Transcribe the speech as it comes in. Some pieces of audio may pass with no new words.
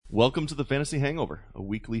Welcome to the Fantasy Hangover, a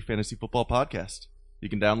weekly fantasy football podcast. You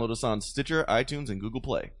can download us on Stitcher, iTunes, and Google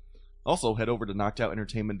Play. Also, head over to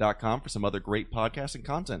knockedoutentertainment.com for some other great podcasting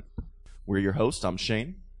content. We're your hosts. I'm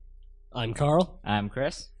Shane. I'm Carl. I'm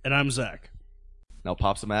Chris. And I'm Zach. Now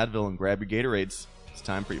pop some Advil and grab your Gatorades. It's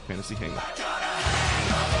time for your Fantasy Hangover.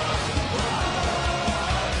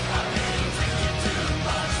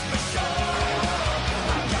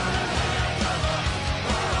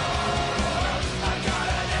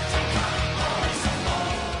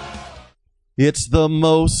 It's the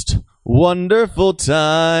most wonderful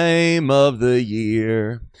time of the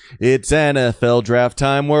year. It's NFL draft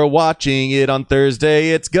time. We're watching it on Thursday.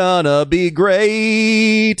 It's gonna be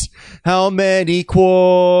great. How many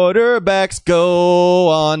quarterbacks go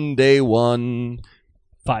on day one?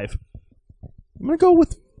 5. I'm gonna go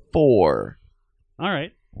with 4. All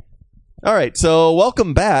right. All right, so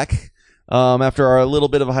welcome back. After our little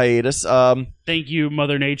bit of a hiatus. Thank you,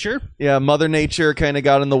 Mother Nature. Yeah, Mother Nature kind of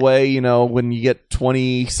got in the way. You know, when you get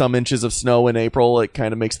 20-some inches of snow in April, it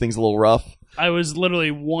kind of makes things a little rough. I was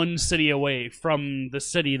literally one city away from the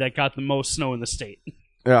city that got the most snow in the state.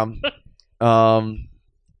 Yeah. It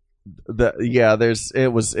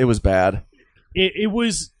was bad. It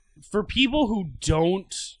was, for people who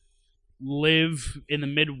don't live in the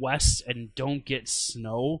Midwest and don't get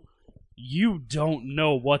snow, you don't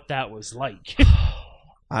know what that was like.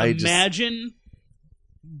 Imagine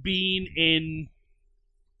being in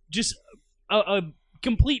just a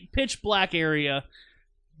complete pitch black area,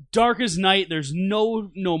 dark as night. There's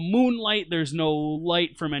no moonlight. There's no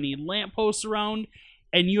light from any lampposts around,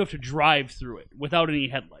 and you have to drive through it without any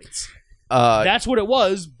headlights. That's what it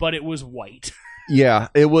was, but it was white. Yeah,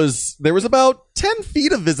 it was. There was about 10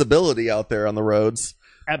 feet of visibility out there on the roads.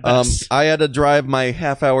 At best. I had to drive my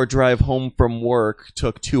half-hour drive home from work.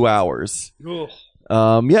 Took 2 hours. Ugh.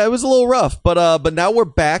 Yeah, it was a little rough, but now we're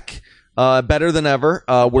back, better than ever.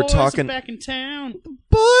 We're talking. Boys are back in town.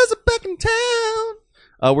 Boys are back in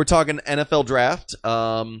town. We're talking NFL draft.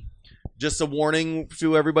 Just a warning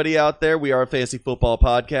to everybody out there: we are a fantasy football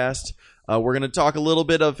podcast. We're going to talk a little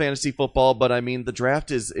bit of fantasy football, but I mean, the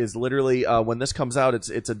draft is literally when this comes out,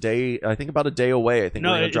 it's a day. I think about a day away. I think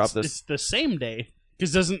we're going to drop this. It's the same day.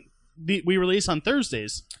 Because we release on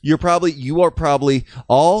Thursdays. You are probably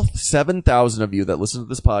all 7,000 of you that listen to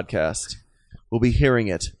this podcast will be hearing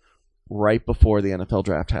it right before the NFL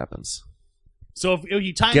draft happens. So if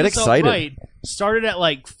you time Get this excited. out right, start it at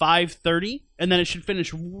like 5:30, and then it should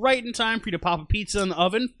finish right in time for you to pop a pizza in the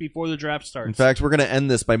oven before the draft starts. In fact, we're going to end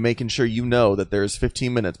this by making sure you know that there's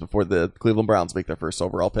 15 minutes before the Cleveland Browns make their first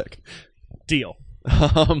overall pick. Deal.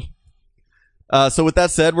 So with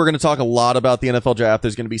that said, we're going to talk a lot about the NFL draft.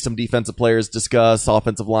 There's going to be some defensive players discussed,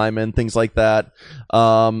 offensive linemen, things like that.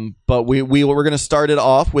 But we're going to start it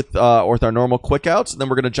off with our normal quick outs, and then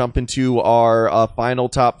we're going to jump into our final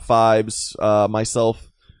top fives.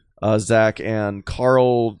 Myself, Zach, and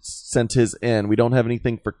Carl sent his in. We don't have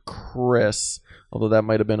anything for Chris, although that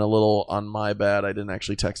might have been a little on my bad. I didn't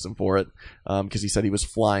actually text him for it because he said he was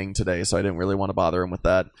flying today, so I didn't really want to bother him with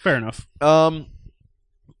that. Fair enough.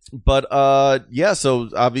 But so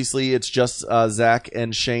obviously it's just Zach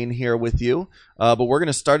and Shane here with you. But we're going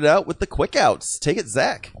to start it out with the quick outs. Take it,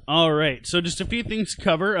 Zach. All right. So just a few things to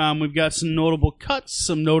cover. We've got some notable cuts,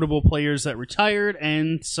 some notable players that retired,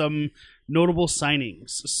 and some notable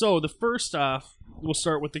signings. So the first off, we'll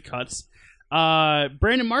start with the cuts.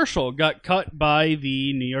 Brandon Marshall got cut by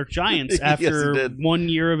the New York Giants after yes, 1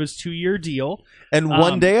 year of his 2-year deal. And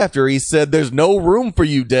one day after, he said, "There's no room for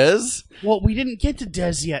you, Dez." Well, we didn't get to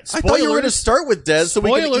Dez yet. Spoilers. I thought you were going to start with Dez, so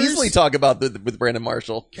we can Spoilers. easily talk about with Brandon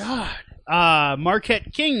Marshall. God.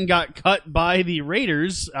 Marquette King got cut by the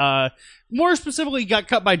Raiders. More specifically, got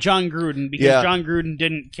cut by John Gruden because John Gruden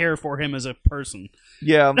didn't care for him as a person.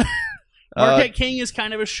 Yeah. Marquette King is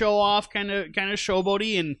kind of a show-off, kind of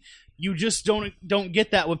showboaty, and you just don't get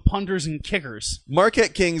that with punters and kickers.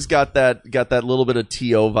 Marquette King's got that little bit of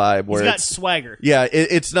T.O. vibe where he's got swagger. Yeah,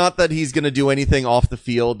 it's not that he's going to do anything off the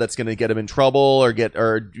field that's going to get him in trouble or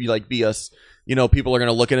be us. You know, people are going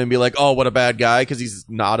to look at him and be like, "Oh, what a bad guy," because he's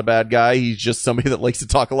not a bad guy. He's just somebody that likes to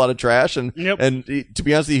talk a lot of trash, and to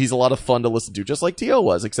be honest with you, he's a lot of fun to listen to, just like T.O.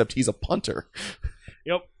 was, except he's a punter.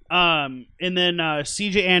 Yep. And then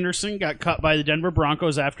C.J. Anderson got cut by the Denver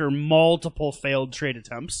Broncos after multiple failed trade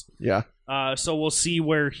attempts. Yeah. So we'll see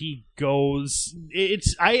where he goes.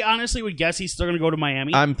 I honestly would guess he's still going to go to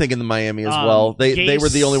Miami. I'm thinking the Miami as well. They were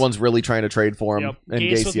the only ones really trying to trade for him. Yep. And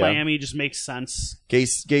Gase with Miami just makes sense.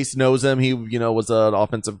 Gase knows him. He was an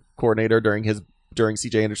offensive coordinator during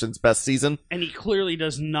C.J. Anderson's best season. And he clearly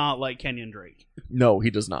does not like Kenyon Drake. No, he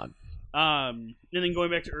does not. And then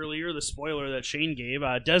going back to earlier, the spoiler that Shane gave,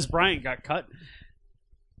 Des Bryant got cut.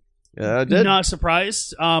 Yeah, I did. Not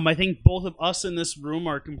surprised. I think both of us in this room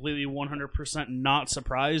are completely 100% not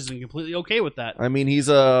surprised and completely okay with that. I mean, he's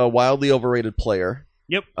a wildly overrated player.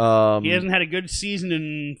 Yep. He hasn't had a good season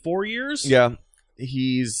in 4 years. Yeah. When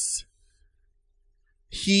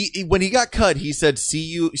he got cut, he said,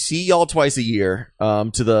 see y'all twice a year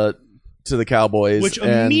to the Cowboys. Which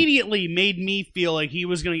immediately made me feel like he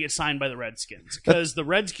was going to get signed by the Redskins. Because the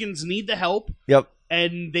Redskins need the help. Yep.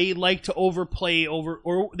 And they like to overpay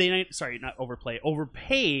overrated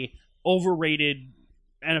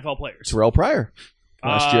NFL players. Terrell Pryor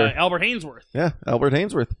last year. Albert Hainsworth. Yeah, Albert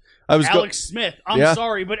Hainsworth. Alex Smith. I'm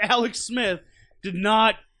sorry, but Alex Smith did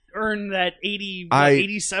not earn that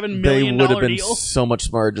 $87 million They would have been deal. so much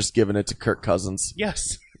smarter just giving it to Kirk Cousins.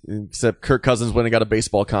 Yes. Except Kirk Cousins went and got a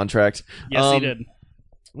baseball contract. Yes, he did.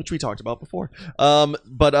 Which we talked about before.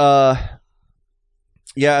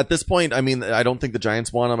 Yeah, at this point, I mean, I don't think the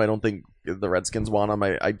Giants want him. I don't think the Redskins want him.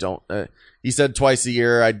 I don't. He said twice a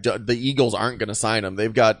year. The Eagles aren't going to sign him.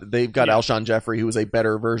 They've got Alshon Jeffrey, who is a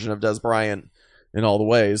better version of Des Bryant in all the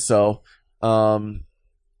ways. So, better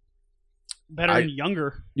and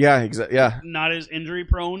younger. Yeah, exactly. Yeah, not as injury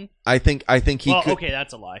prone. I think he. Well, could, okay,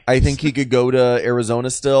 that's a lie. I think he could go to Arizona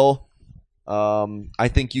still. I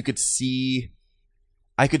think you could see.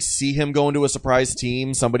 I could see him going to a surprise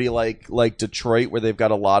team, somebody like Detroit, where they've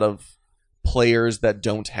got a lot of players that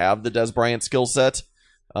don't have the Des Bryant skill set.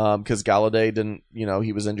 Because Galladay didn't,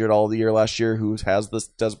 he was injured all the year last year. Who has this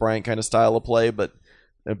Des Bryant kind of style of play, but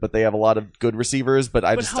they have a lot of good receivers. But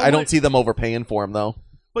I don't see them overpaying for him though.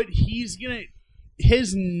 But his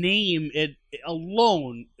name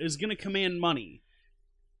alone is gonna command money.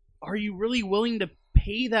 Are you really willing to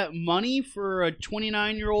pay that money for a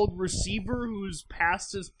 29-year-old receiver who's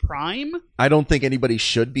past his prime? I don't think anybody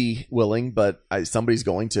should be willing, but somebody's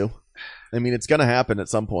going to. I mean, it's going to happen at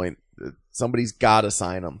some point. Somebody's got to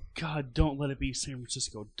sign him. God, don't let it be San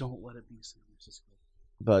Francisco. Don't let it be San Francisco.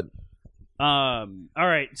 But all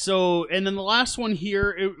right. So, and then the last one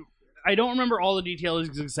here, I don't remember all the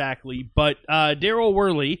details exactly, but Daryl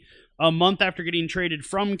Worley, a month after getting traded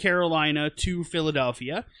from Carolina to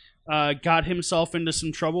Philadelphia, got himself into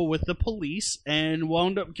some trouble with the police and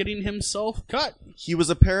wound up getting himself cut. He was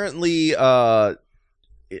apparently under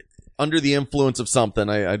the influence of something.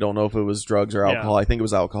 I don't know if it was drugs or alcohol. Yeah. I think it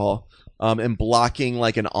was alcohol. And blocking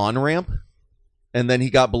like an on-ramp. And then he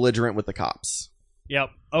got belligerent with the cops.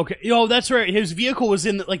 Yep. Okay. That's right. His vehicle was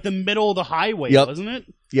in the middle of the highway, wasn't it?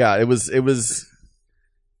 Yeah, it was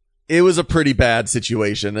a pretty bad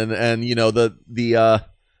situation. And the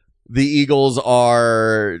Eagles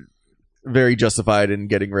are very justified in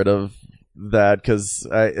getting rid of that because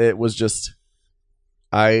it was just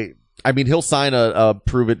I mean he'll sign a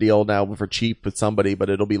prove it deal now for cheap with somebody,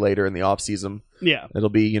 but it'll be later in the offseason. Yeah, it'll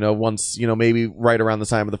be once maybe right around the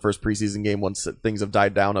time of the first preseason game once things have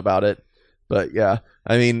died down about it. But yeah,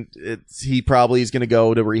 I mean he probably is going to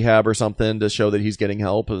go to rehab or something to show that he's getting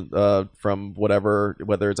help from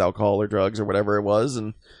whether it's alcohol or drugs or whatever it was,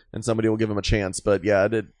 and somebody will give him a chance. But yeah,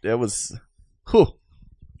 it was. Whew.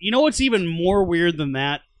 You know what's even more weird than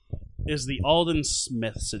that is the Aldon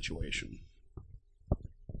Smith situation.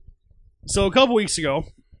 So a couple weeks ago,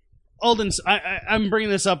 I'm bringing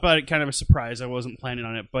this up at kind of a surprise. I wasn't planning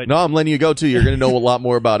on it, but no, I'm letting you go too. You're going to know a lot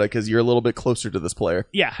more about it because you're a little bit closer to this player.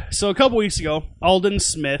 Yeah. So a couple weeks ago, Aldon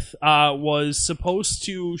Smith was supposed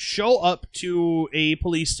to show up to a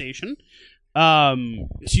police station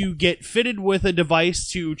to get fitted with a device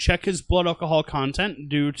to check his blood alcohol content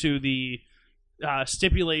due to the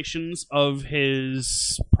stipulations of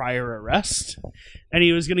his prior arrest, and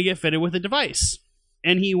he was going to get fitted with a device.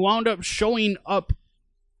 And he wound up showing up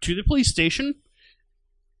to the police station,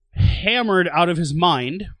 hammered out of his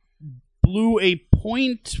mind, blew a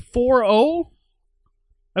 .40,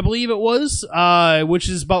 I believe it was, which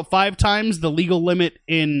is about 5 times the legal limit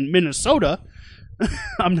in Minnesota.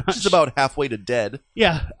 I'm not. Just about halfway to dead.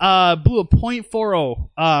 Yeah, blew a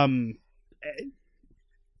 .40.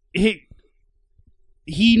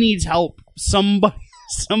 He needs help.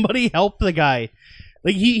 Somebody help the guy.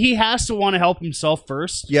 Like he has to want to help himself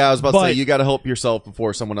first. Yeah, I was about to say you got to help yourself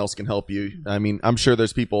before someone else can help you. I mean, I'm sure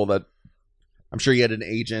there's people that I'm sure he had an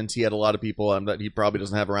agent. He had a lot of people that he probably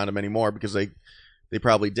doesn't have around him anymore because they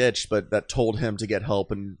probably ditched, but that told him to get help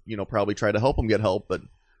and probably try to help him get help. But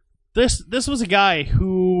this was a guy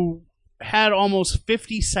who had almost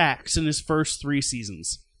 50 sacks in his first 3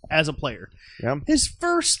 seasons as a player. Yeah. His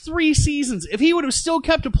first 3 seasons. If he would have still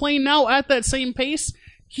kept playing now at that same pace,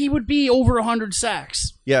 he would be over 100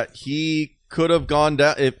 sacks. Yeah, he could have gone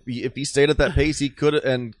down if he stayed at that pace. He could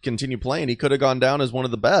and continue playing. He could have gone down as one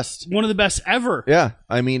of the best ever. Yeah,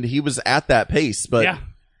 I mean, he was at that pace, but yeah.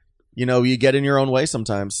 You get in your own way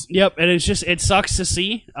sometimes. Yep, and it sucks to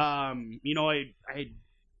see. I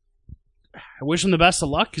wish him the best of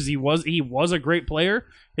luck because he was a great player.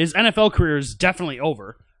 His NFL career is definitely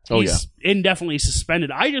over. He's indefinitely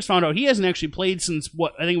suspended. I just found out he hasn't actually played since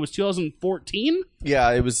I think it was 2014. Yeah,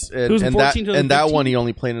 it was. 2014, and that one he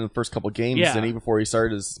only played in the first couple games, and even before he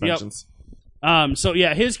started his suspensions. Yep. So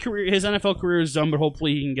yeah, his NFL career is done, but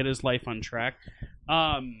hopefully he can get his life on track.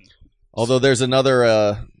 Although there's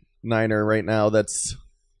another Niner right now that's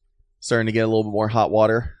starting to get a little bit more hot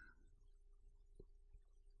water.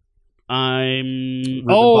 Reuben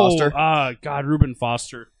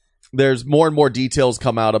Foster. There's more and more details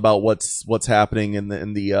come out about what's happening in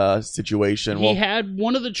the situation. He had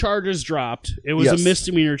one of the charges dropped. It was a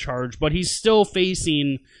misdemeanor charge, but he's still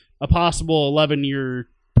facing a possible 11-year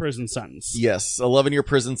prison sentence. Yes, 11-year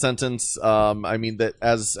prison sentence. I mean that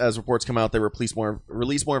as reports come out, they release more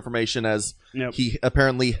information as he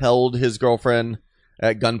apparently held his girlfriend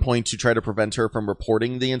at gunpoint to try to prevent her from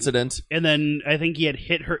reporting the incident. And then I think he had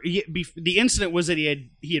hit her. The incident was that he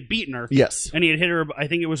had beaten her. Yes. And he had hit her, I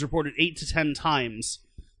think it was reported 8 to 10 times,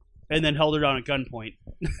 and then held her down at gunpoint.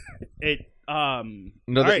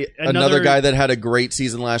 Another guy that had a great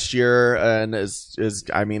season last year and is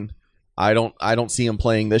I mean, I don't see him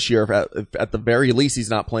playing this year. At the very least, he's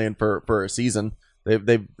not playing for a season.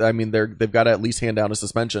 They've got to at least hand down a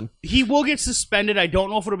suspension. He will get suspended. I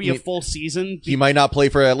don't know if it'll be a full season. He might not play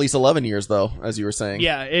for at least 11 years, though, as you were saying.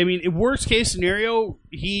 Yeah, I mean, worst case scenario,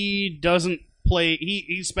 he doesn't play.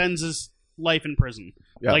 He spends his life in prison,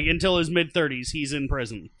 like until his mid-30s. He's in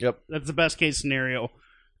prison. Yep, that's the best case scenario.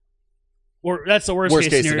 Or that's the worst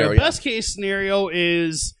case scenario. Best case scenario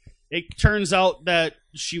is it turns out that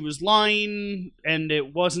she was lying and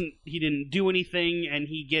he didn't do anything, and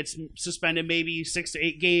he gets suspended maybe 6 to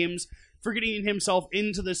 8 games for getting himself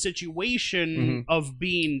into the situation of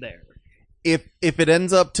being there. If it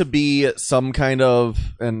ends up to be some kind of,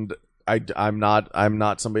 and I'm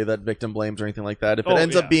not somebody that victim blames or anything like that. If it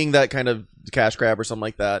ends up being that kind of cash grab or something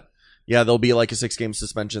like that, there'll be like a 6-game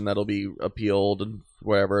suspension that'll be appealed and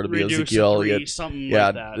whatever. It'll be Ezekiel, something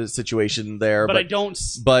like that. The situation there. But I don't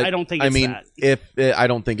think it's that. I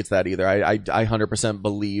don't think it's that either. I 100%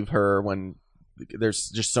 believe her when there's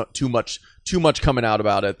just too much coming out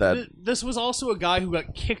about it. That this was also a guy who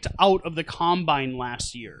got kicked out of the combine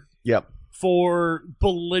last year. Yep. For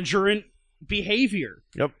belligerent behavior.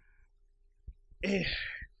 Yep.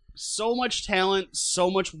 So much talent,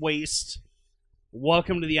 so much waste.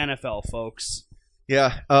 Welcome to the NFL, folks.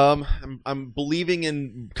 Yeah, I'm believing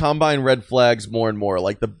in combine red flags more and more.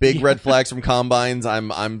 Like the big red flags from combines,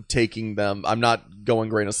 I'm taking them. I'm not going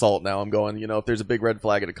grain of salt now. I'm going, if there's a big red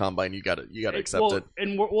flag at a combine, you got to accept it.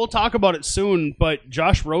 And we'll talk about it soon. But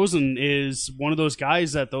Josh Rosen is one of those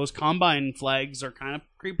guys that those combine flags are kind of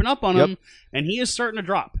creeping up on him, and he is starting to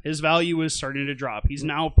drop. His value is starting to drop. He's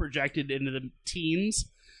now projected into the teens,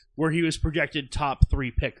 where he was projected top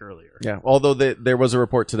 3 pick earlier. Yeah, although there was a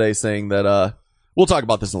report today saying that we'll talk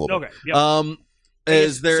about this in a little bit. Yep.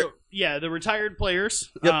 The retired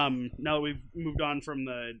players. Yep. Now that we've moved on from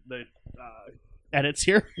the edits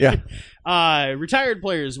here. Yeah. Retired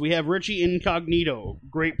players. We have Richie Incognito,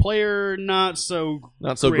 great player, not so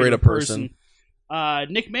great a person.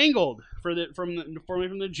 Nick Mangold formerly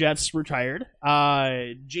from the Jets, retired.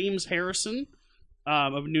 James Harrison.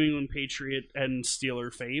 Of New England Patriot and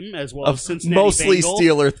Steeler fame, as well as Cincinnati mostly Bengal,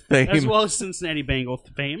 Steeler fame, as well as Cincinnati Bengal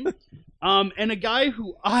fame, and a guy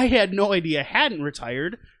who I had no idea hadn't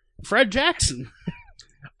retired, Fred Jackson.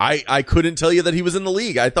 I couldn't tell you that he was in the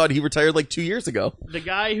league. I thought he retired like 2 years ago. The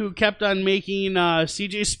guy who kept on making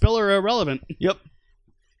C.J. Spiller irrelevant. Yep.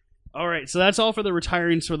 All right, so that's all for the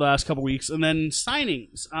retirings for the last couple weeks, and then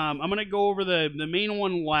signings. I'm going to go over the main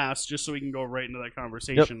one last, just so we can go right into that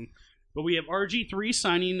conversation. Yep. But we have RG3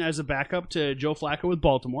 signing as a backup to Joe Flacco with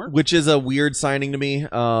Baltimore, which is a weird signing to me.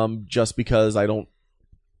 Just because I don't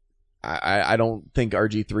think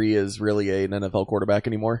RG3 is really an NFL quarterback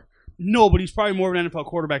anymore. No, but he's probably more of an NFL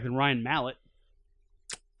quarterback than Ryan Mallett.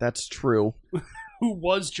 That's true. Who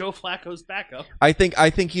was Joe Flacco's backup? I think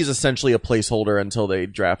he's essentially a placeholder until they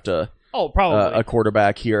draft a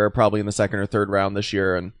quarterback here, probably in the 2nd or 3rd round this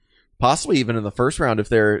year, and possibly even in the 1st round if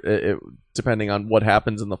they're depending on what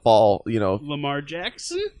happens in the fall. Lamar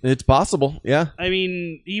Jackson. It's possible. Yeah. I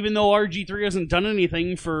mean, even though RG3 hasn't done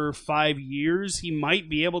anything for 5 years, he might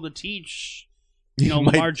be able to teach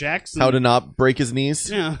Lamar Jackson how to not break his knees.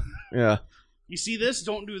 Yeah. Yeah. You see this?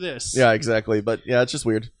 Don't do this. Yeah, exactly. But yeah, it's just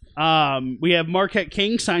weird. We have Marquette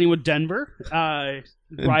King signing with Denver.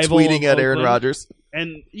 Rival tweeting at Aaron Oakland. Rodgers.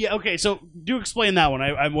 And yeah, okay, so do explain that one.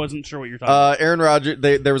 I wasn't sure what you're talking about. Aaron Rodgers,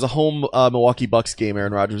 there was a home Milwaukee Bucks game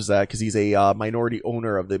Aaron Rodgers was at because he's a minority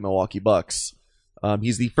owner of the Milwaukee Bucks.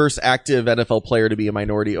 He's the first active NFL player to be a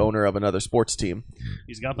minority owner of another sports team.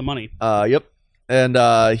 He's got the money. Yep.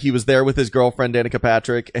 And he was there with his girlfriend, Danica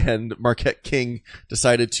Patrick, and Marquette King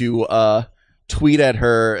decided to tweet at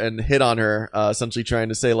her and hit on her, essentially trying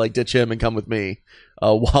to say, like, ditch him and come with me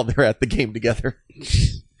while they're at the game together.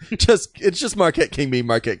 It's just Marquette King being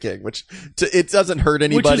Marquette King, which it doesn't hurt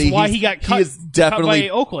anybody. Which is why he got cut, he is definitely, cut by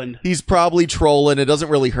Oakland. He's probably trolling. It doesn't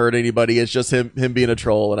really hurt anybody. It's just him being a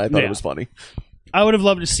troll, and I thought it was funny. I would have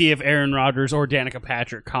loved to see if Aaron Rodgers or Danica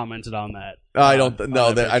Patrick commented on that. I don't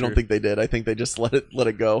think they did. I think they just let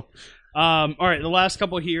it go. All right, the last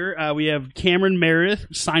couple here, we have Cameron Meredith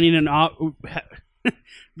signing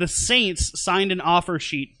the Saints signed an offer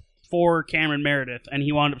sheet for Cameron Meredith, and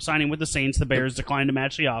he wound up signing with the Saints. The Bears declined to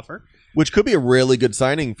match the offer, which could be a really good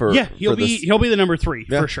signing for. Yeah, he'll be the number 3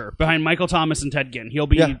 for sure, behind Michael Thomas and Ted Ginn. He'll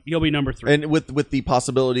be number 3, and with the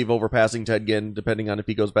possibility of overpassing Ted Ginn, depending on if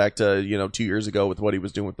he goes back to 2 years ago with what he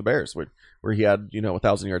was doing with the Bears, where he had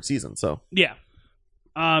 1,000-yard season. So yeah,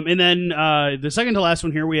 and then the second to last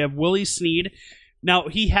one here we have Willie Snead. Now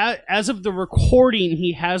as of the recording,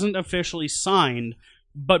 he hasn't officially signed.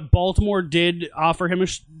 But Baltimore did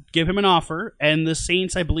give him an offer, and the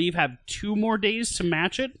Saints, I believe, have 2 more days to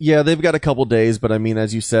match it. Yeah, they've got a couple days, but I mean,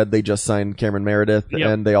 as you said, they just signed Cameron Meredith,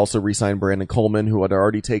 and they also re-signed Brandon Coleman, who had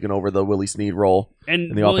already taken over the Willie Snead role in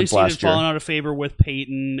the Willie offense Snead last year. Fallen out of favor with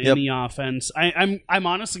Peyton in the offense. I'm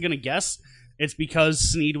honestly going to guess it's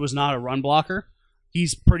because Snead was not a run blocker.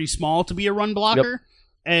 He's pretty small to be a run blocker,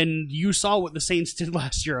 and you saw what the Saints did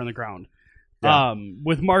last year on the ground. Yeah.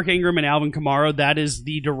 With Mark Ingram and Alvin Kamara, that is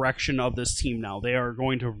the direction of this team now. They are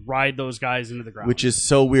going to ride those guys into the ground. Which is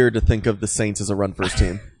so weird to think of the Saints as a run-first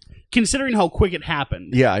team. Considering how quick it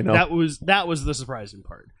happened. Yeah, I know. That was the surprising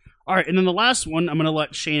part. All right, and then the last one, I'm going to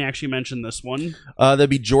let Shane actually mention this one.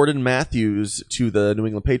 That'd be Jordan Matthews to the New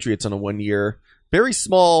England Patriots on a 1-year, very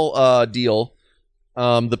small deal.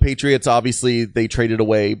 The Patriots, obviously, they traded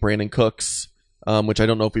away Brandon Cooks, which I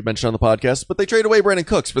don't know if we mentioned on the podcast, but they traded away Brandon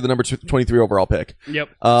Cooks for the number 23 overall pick. Yep.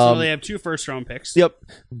 So they have 2 first-round picks. Yep.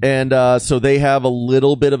 And so they have a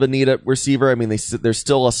little bit of a need at receiver. I mean, there's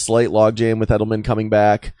still a slight logjam with Edelman coming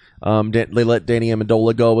back. They let Danny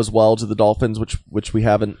Amendola go as well to the Dolphins, which we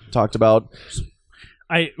haven't talked about.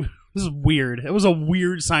 This is weird. It was a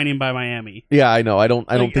weird signing by Miami. Yeah, I know. I don't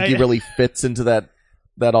think he really fits into that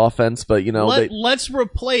offense, but let's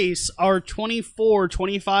replace our 24,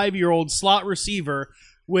 25-year-old slot receiver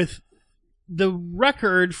with the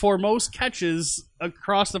record for most catches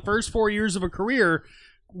across the first 4 years of a career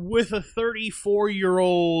with a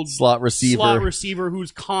 34-year-old slot receiver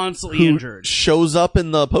who's constantly injured. Shows up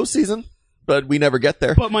in the postseason, but we never get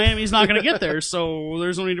there. But Miami's not going to get there, so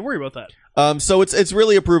there's no need to worry about that. So it's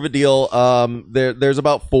really a prove it deal. There's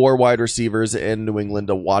about 4 wide receivers in New England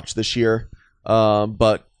to watch this year.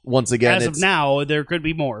 But once again, as of now, there could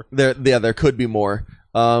be more. There could be more.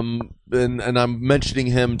 And I'm mentioning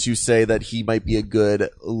him to say that he might be a good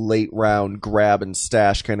late round grab and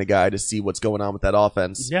stash kind of guy to see what's going on with that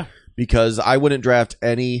offense. Yeah, because I wouldn't draft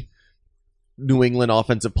any New England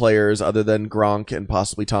offensive players other than Gronk and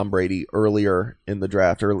possibly Tom Brady earlier in the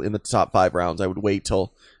draft or in the top 5 rounds. I would wait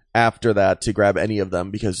till after that to grab any of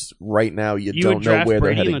them because right now you don't know where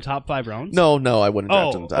they're heading. In the top 5 rounds? No, I wouldn't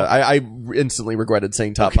draft him. Okay. I instantly regretted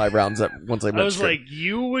saying top 5 rounds once I mentioned. I was like,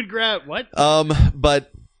 you would grab what?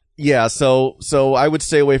 But yeah, so I would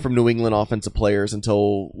stay away from New England offensive players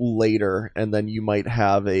until later, and then you might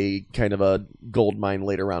have a kind of a gold mine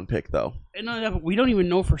later round pick though. And we don't even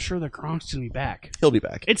know for sure that Gronk's gonna be back. He'll be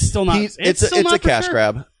back. It's still not. It's a cash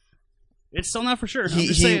grab. It's still not for sure. I'm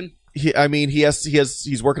just saying.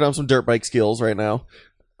 He's working on some dirt bike skills right now.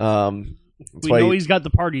 We know he's got the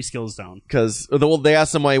party skills down. Because they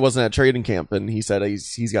asked him why he wasn't at training camp, and he said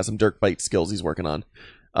he's got some dirt bike skills he's working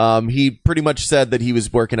on. He pretty much said that he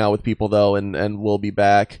was working out with people though, and will be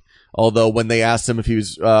back. Although when they asked him if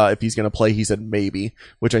he's going to play, he said maybe,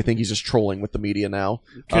 which I think he's just trolling with the media now.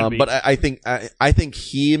 But I think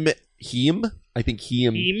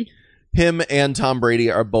him and Tom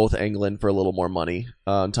Brady are both angling for a little more money.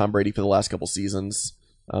 Tom Brady for the last couple seasons,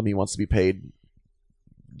 he wants to be paid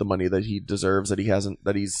the money that he deserves that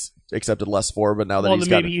he's accepted less for. But now that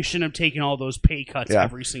maybe he shouldn't have taken all those pay cuts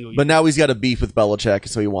every single year. But now he's got a beef with Belichick,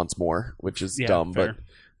 so he wants more, which is dumb. Fair.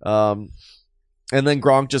 But and then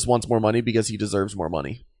Gronk just wants more money because he deserves more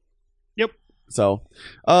money. Yep. So,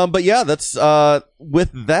 but yeah, that's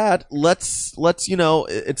with that. Let's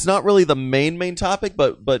it's not really the main topic,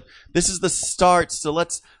 but this is the start. So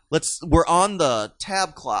we're on the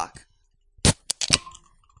tab clock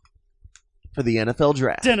for the NFL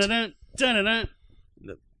draft. Dun-dun-dun, dun-dun-dun.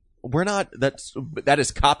 We're not. That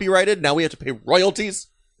is copyrighted. Now we have to pay royalties.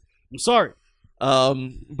 I'm sorry.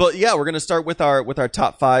 But yeah, we're gonna start with our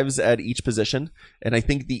top fives at each position, and I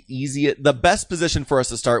think the best position for us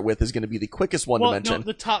to start with is going to be the quickest one to mention. No,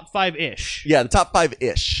 the top 5-ish. Yeah, the top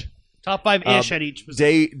 5-ish. Top 5-ish at each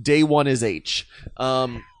position. Day one is H. So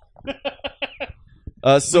we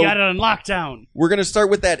got it on lockdown. We're gonna start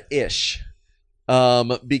with that ish,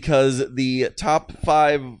 because the top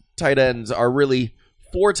 5 tight ends are really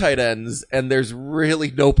 4 tight ends, and there's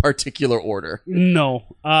really no particular order.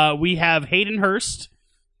 No. We have Hayden Hurst.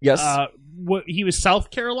 Yes. He was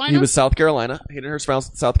South Carolina? He was South Carolina. Hayden Hurst from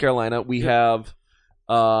South Carolina. We have...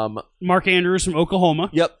 Mark Andrews from Oklahoma.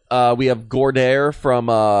 Yep. We have Gordair from...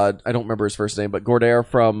 I don't remember his first name, but Gordair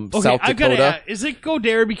from South Dakota. Is it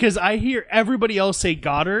Goddard? Because I hear everybody else say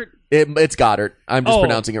Goddard. It's Goddard. I'm just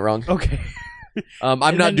pronouncing it wrong. Okay.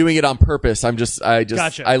 I'm not doing it on purpose.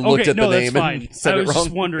 Gotcha. I looked at the name and said it wrong. I was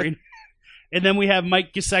just wondering. And then we have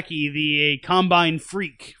Mike Gesicki, the combine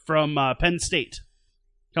freak from Penn State,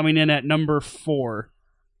 coming in at number 4.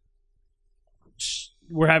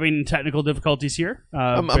 We're having technical difficulties here.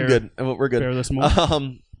 I'm good. We're good. Bear this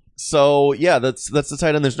moment. So yeah, that's the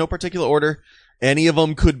tight end. There's no particular order. Any of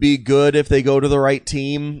them could be good if they go to the right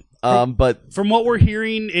team. But from what we're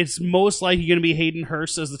hearing, it's most likely going to be Hayden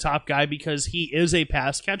Hurst as the top guy because he is a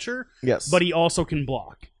pass catcher. Yes, but he also can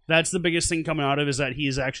block. That's the biggest thing coming out of is that he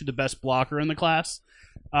is actually the best blocker in the class.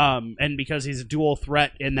 And because he's a dual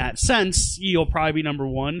threat in that sense, he'll probably be number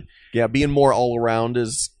 1. Yeah, being more all around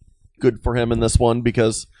is good for him in this one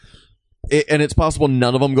because. And it's possible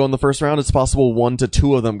none of them go in the first round. It's possible 1 to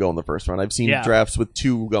 2 of them go in the first round. I've seen drafts with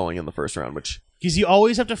 2 going in the first round, which. Because you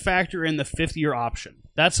always have to factor in the 5th-year option.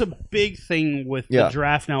 That's a big thing with the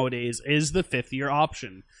draft nowadays, is the 5th-year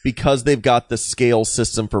option. Because they've got the scale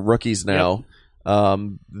system for rookies now,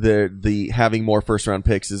 the having more first-round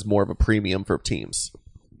picks is more of a premium for teams.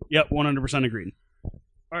 Yep, 100% agreed.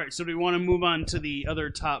 All right, so do we want to move on to the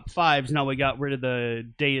other top 5s now we got rid of the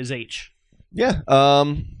day is H? Yeah.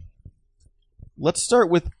 Let's start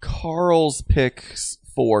with Carl's picks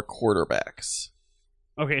for quarterbacks.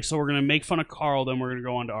 Okay, so we're going to make fun of Carl, then we're going to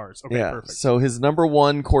go on to ours. Okay, perfect. So his number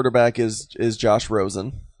 1 quarterback is Josh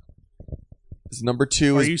Rosen. His number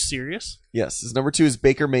 2 Are you serious? Yes. His number 2 is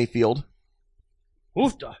Baker Mayfield.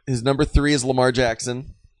 Oofda. His number 3 is Lamar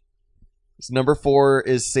Jackson. His number 4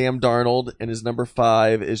 is Sam Darnold, and his number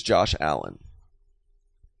 5 is Josh Allen.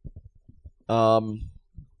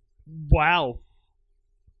 Wow.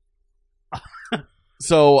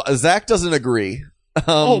 So Zach doesn't agree.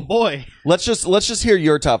 Oh boy! Let's just hear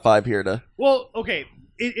your top 5 here. Well, okay,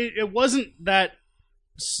 it wasn't that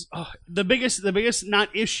the biggest not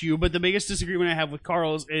issue, but the biggest disagreement I have with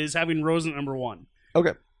Carl is having Rosen at number 1.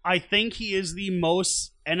 Okay, I think he is the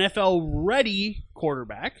most NFL ready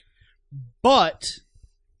quarterback, but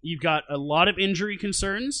you've got a lot of injury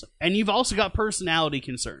concerns, and you've also got personality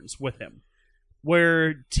concerns with him.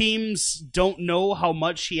 Where teams don't know how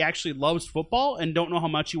much he actually loves football and don't know how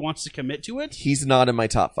much he wants to commit to it. He's not in my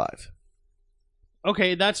top 5.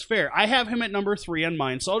 Okay, that's fair. I have him at number 3 on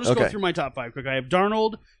mine, so I'll just go through my top 5 quick. I have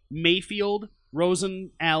Darnold, Mayfield, Rosen,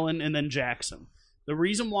 Allen, and then Jackson. The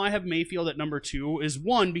reason why I have Mayfield at number 2 is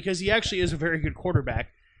 1, because he actually is a very good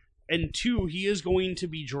quarterback, and 2, he is going to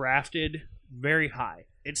be drafted very high.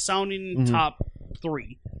 It's sounding top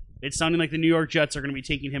 3. It's sounding like the New York Jets are going to be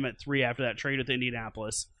taking him at 3 after that trade with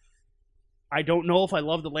Indianapolis. I don't know if I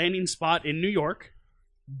love the landing spot in New York,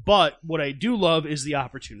 but what I do love is the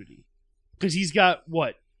opportunity. Because he's got,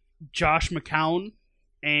 Josh McCown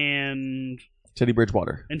and... Teddy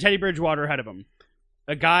Bridgewater. And Teddy Bridgewater ahead of him.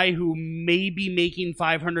 A guy who may be making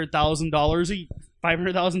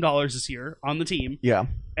 $500,000 this year on the team. Yeah.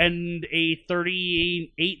 And a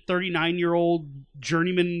 38, 39-year-old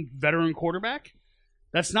journeyman veteran quarterback.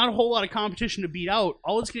 That's not a whole lot of competition to beat out.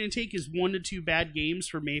 All it's going to take is 1 to 2 bad games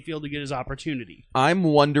for Mayfield to get his opportunity. I'm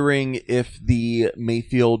wondering if the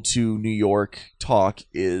Mayfield to New York talk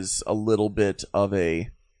is a little bit of a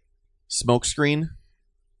smokescreen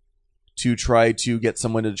to try to get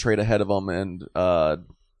someone to trade ahead of them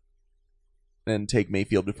and take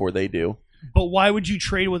Mayfield before they do. But why would you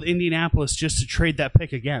trade with Indianapolis just to trade that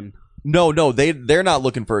pick again? No, they're not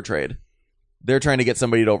looking for a trade. They're trying to get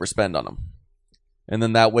somebody to overspend on them. And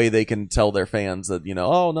then that way they can tell their fans that,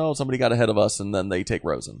 oh no, somebody got ahead of us, and then they take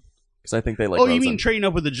Rosen. Because I think they like Rosen. Oh, you mean trading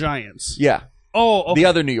up with the Giants? Yeah. Oh, okay. The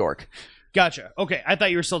other New York. Gotcha. Okay, I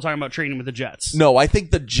thought you were still talking about trading with the Jets. No, I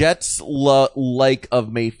think the Jets' like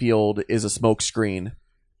of Mayfield is a smokescreen,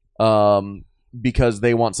 because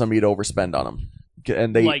they want somebody to overspend on him,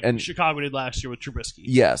 and Chicago did last year with Trubisky.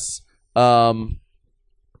 Yes,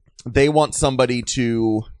 they want somebody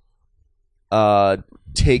to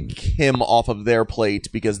take him off of their plate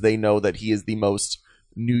because they know that he is the most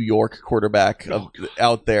New York quarterback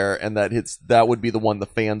out there, and that would be the one the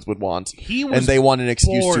fans would want. And they want an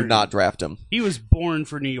excuse to not draft him. He was born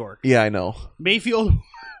for New York. Yeah, I know. Mayfield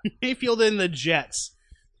and the Jets.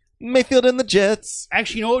 Mayfield and the Jets.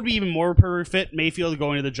 Actually, you know what would be even more perfect fit? Mayfield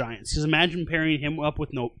going to the Giants. Because imagine pairing him up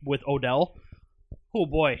with Odell. Oh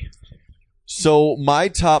boy. So my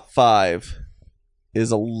top 5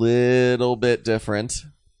 is a little bit different.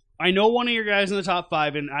 I know one of your guys in the top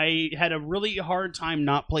 5, and I had a really hard time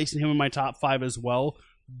not placing him in my top 5 as well.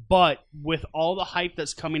 But with all the hype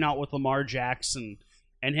that's coming out with Lamar Jackson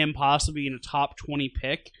and him possibly in a top 20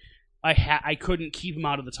 pick, I couldn't keep him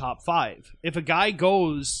out of the top 5. If a guy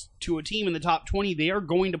goes to a team in the top 20, they are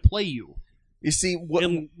going to play you. You see,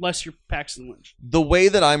 unless you're Paxton Lynch. The way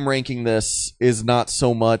that I'm ranking this is not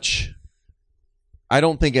so much. I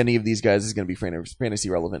don't think any of these guys is going to be fantasy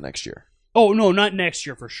relevant next year. Oh, no, not next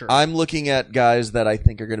year for sure. I'm looking at guys that I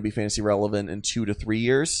think are going to be fantasy relevant in 2 to 3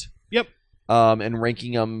 years. Yep. And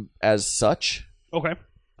ranking them as such. Okay.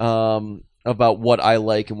 About what I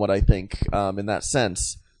like and what I think in that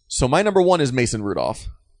sense. So my number 1 is Mason Rudolph.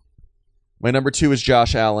 My number 2 is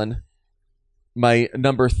Josh Allen. My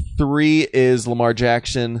number 3 is Lamar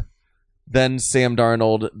Jackson. Then Sam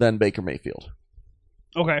Darnold. Then Baker Mayfield.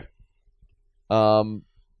 Okay. I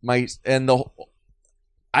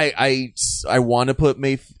want to put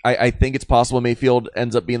I think it's possible Mayfield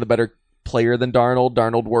ends up being the better player than Darnold.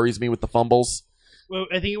 Darnold worries me with the fumbles. Well,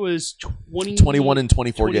 I think it was 21 in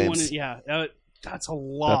 24 games. Yeah, that's a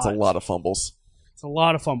lot. That's a lot of fumbles. It's a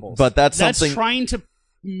lot of fumbles. But that's something trying to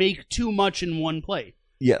make too much in one play.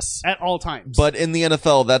 Yes. At all times. But in the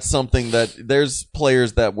NFL, that's something that there's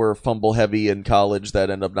players that were fumble heavy in college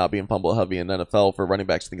that end up not being fumble heavy in NFL for running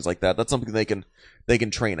backs, things like that. That's something they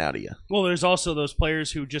can train out of you. Well, there's also those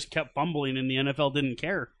players who just kept fumbling and the NFL didn't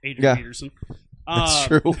care. Adrian Peterson. That's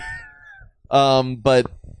true.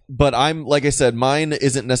 But I'm, like I said, mine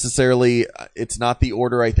isn't necessarily, it's not the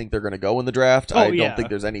order I think they're going to go in the draft. I don't think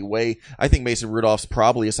there's any way. I think Mason Rudolph's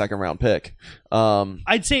probably a second round pick.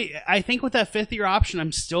 I think with that 5th year option,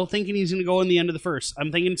 I'm still thinking he's going to go in the end of the first.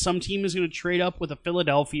 I'm thinking some team is going to trade up with a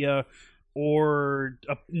Philadelphia or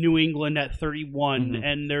a New England at 31,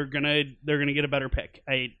 and they're gonna get a better pick.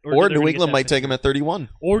 Or New England might take him at 31.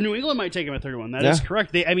 Or New England might take him at 31. That is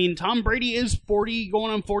correct. Tom Brady is 40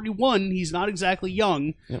 going on 41. He's not exactly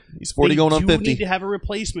young. Yep. He's 40 going on 50. They need to have a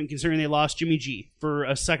replacement considering they lost Jimmy G for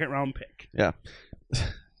a second round pick. Yeah.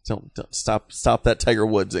 Don't stop that Tiger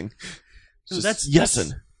Woodsing. That's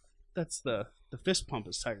the fist pump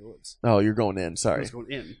is Tiger Woods. Oh, you're going in. Sorry.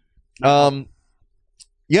 Going in.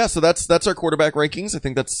 Yeah, so that's our quarterback rankings. I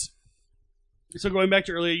think that's... So going back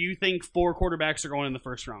to earlier, you think 4 quarterbacks are going in the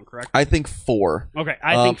first round, correct? I think 4. Okay,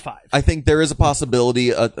 I think 5. I think there is a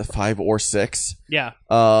possibility of 5 or 6. Yeah.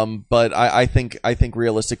 But I think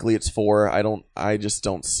realistically it's 4. I just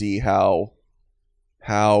don't see how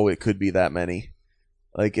it could be that many.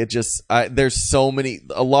 Like there's so many.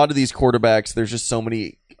 A lot of these quarterbacks, there's just so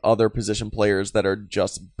many other position players that are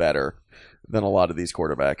just better than a lot of these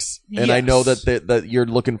quarterbacks. And I know that you're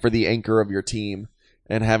looking for the anchor of your team,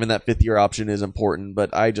 and having that 5th year option is important,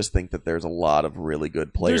 but I just think that there's a lot of really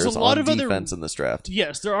good players on defense in this draft.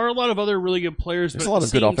 Yes, there are a lot of other really good players. There's but a lot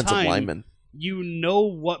of good offensive linemen. You know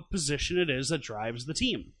what position it is that drives the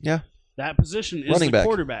team. Yeah. That position is running back.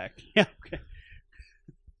 Quarterback. Yeah, okay.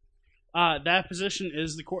 That position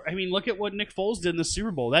is the core. I mean, look at what Nick Foles did in the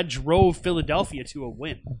Super Bowl. That drove Philadelphia to a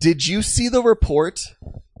win. Did you see the report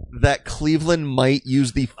that Cleveland might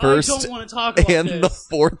use the first and the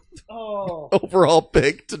 4th overall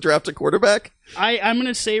pick to draft a quarterback? I'm going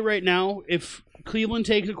to say right now, if Cleveland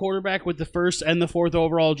takes a quarterback with the 1st and the 4th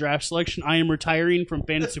overall draft selection, I am retiring from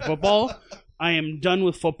fantasy football. I am done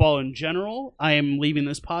with football in general. I am leaving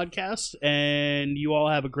this podcast, and you all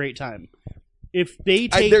have a great time. If they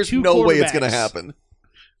take there's two no way it's going to happen.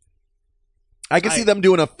 I can see them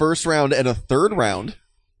doing a 1st round and a 3rd round.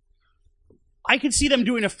 I could see them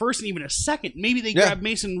doing a 1st and even a 2nd. Maybe they grab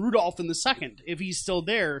Mason Rudolph in the 2nd if he's still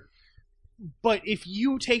there. But if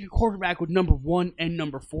you take a quarterback with number 1 and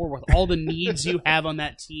number 4 with all the needs you have on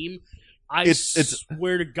that team, I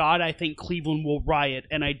swear to God, I think Cleveland will riot,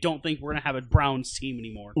 and I don't think we're going to have a Browns team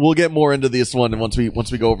anymore. We'll get more into this one once we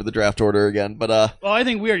go over the draft order again. But well, I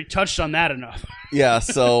think we already touched on that enough. Yeah,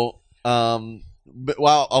 so but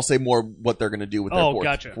well, I'll say more what they're going to do with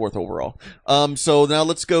their fourth overall. So now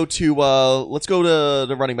let's go to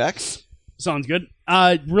the running backs. Sounds good.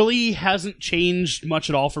 Really hasn't changed much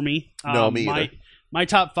at all for me. No, me either. My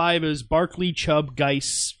top 5 is Barkley, Chubb,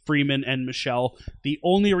 Geis, Freeman, and Michelle. The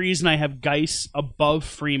only reason I have Geis above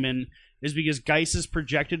Freeman is because Geis is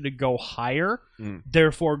projected to go higher,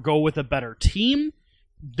 therefore go with a better team,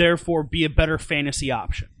 therefore be a better fantasy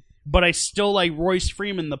option. But I still like Royce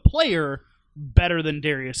Freeman, the player, better than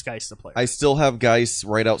Darius Geis, the player. I still have Geis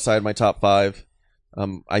right outside my top 5.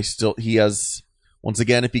 He has, once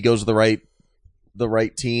again, if he goes to the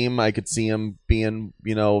right team, I could see him being,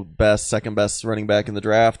 second best running back in the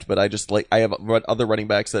draft. But I have other running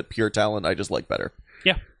backs that pure talent I just like better.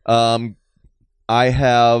 Yeah. I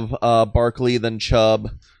have Barkley, then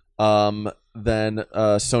Chubb, then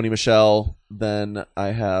Sony Michel, then I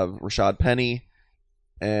have Rashad Penny,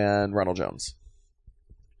 and Ronald Jones.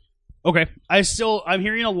 Okay. I'm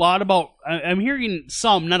hearing I'm hearing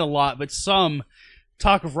some, not a lot, but some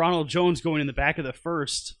talk of Ronald Jones going in the back of the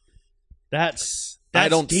first. That's I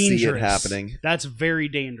don't dangerous. see it happening. That's very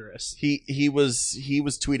dangerous. He was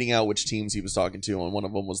tweeting out which teams he was talking to, and one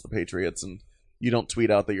of them was the Patriots, and you don't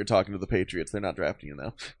tweet out that you're talking to the Patriots. They're not drafting you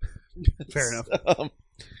now. Fair enough.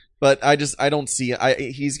 But I don't see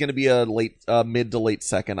it. He's going to be a mid to late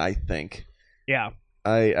second, I think. Yeah.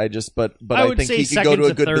 But I think he could go to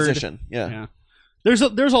a good position. Yeah. There's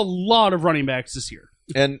a lot of running backs this year.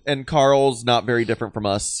 And Carl's not very different from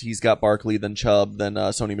us. He's got Barkley, then Chubb, then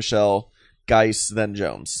Sony Michel, Geis, then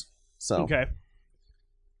Jones. So okay.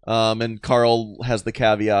 And Carl has the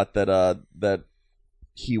caveat that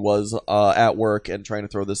he was at work and trying to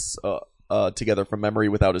throw this together from memory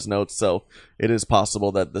without his notes, so it is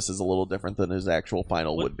possible that this is a little different than his actual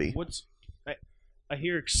final would be. I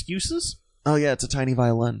hear excuses? Oh yeah, it's a tiny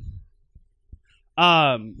violin.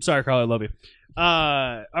 Sorry, Carl, I love you.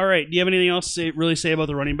 All right, do you have anything else to really say about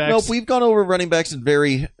the running backs? Nope, we've gone over running backs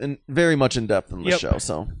very much in depth in the show.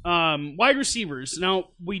 So, wide receivers. Now,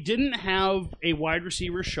 we didn't have a wide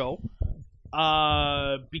receiver show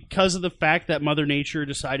because of the fact that Mother Nature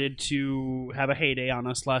decided to have a heyday on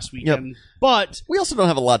us last weekend. Yep. But we also don't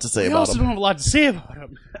have a lot to say about him.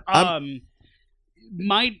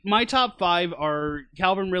 My top 5 are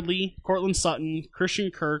Calvin Ridley, Cortland Sutton, Christian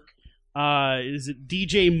Kirk. Is it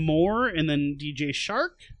DJ Moore and then DJ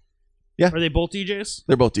Shark? Yeah. Are they both DJs?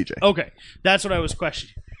 They're both DJ. Okay. That's what I was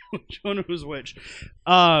questioning. Which one was which?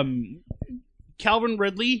 Calvin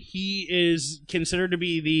Ridley, he is considered to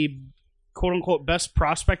be the quote-unquote best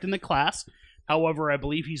prospect in the class. However, I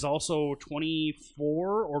believe he's also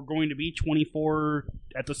 24 or going to be 24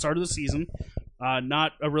 at the start of the season.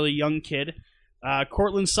 Not a really young kid.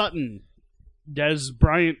 Cortland Sutton, Des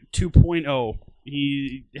Bryant 2.0.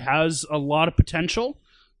 He has a lot of potential,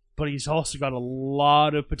 but he's also got a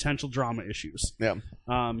lot of potential drama issues. Yeah.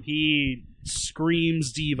 He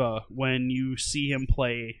screams diva when you see him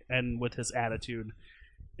play and with his attitude.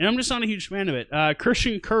 And I'm just not a huge fan of it.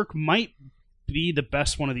 Christian Kirk might be the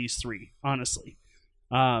best one of these three, honestly.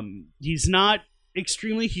 He's not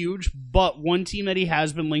extremely huge, but one team that he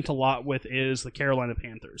has been linked a lot with is the Carolina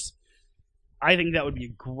Panthers. I think that would be a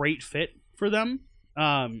great fit for them.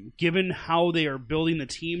 Given how they are building the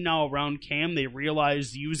team now around Cam, they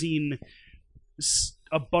realized using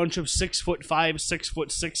a bunch of 6'5",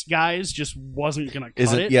 6'6" guys just wasn't going to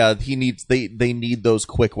cut it. Yeah, they need those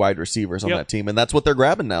quick wide receivers on that team, and that's what they're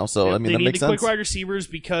grabbing now. So I mean, that makes sense. They need the quick wide receivers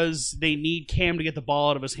because they need Cam to get the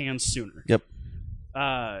ball out of his hands sooner. Yep.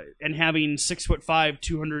 And having 6'5",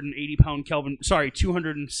 230 pound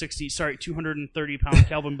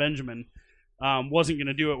Calvin Benjamin. Wasn't going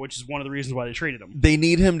to do it, which is one of the reasons why they traded him. They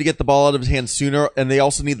need him to get the ball out of his hands sooner, and they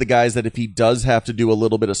also need the guys that if he does have to do a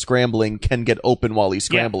little bit of scrambling, can get open while he's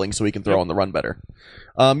scrambling so he can throw on the run better.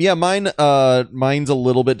 Mine's a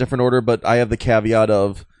little bit different order, but I have the caveat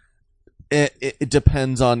of it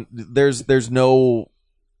depends on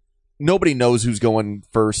nobody knows who's going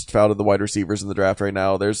first out of the wide receivers in the draft right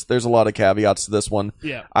now. There's a lot of caveats to this one.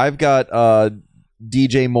 Yeah. I've got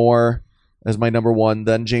DJ Moore as my number 1,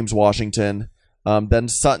 then James Washington, then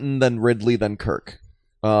Sutton, then Ridley, then Kirk,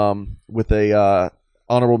 with a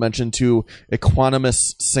honorable mention to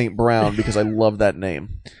Equanimous St. Brown because I love that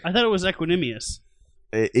name. I thought it was Equanimous.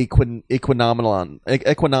 Equinomenon.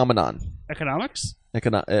 Economics?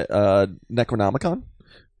 Necronomicon?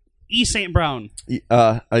 E. St. Brown.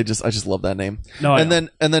 I just love that name. No, and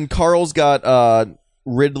then Carl's got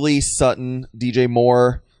Ridley, Sutton, DJ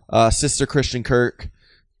Moore, Sister Christian Kirk,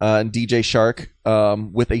 and DJ Shark,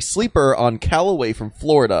 with a sleeper on Callaway from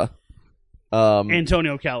Florida.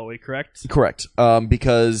 Antonio Callaway, correct? Correct.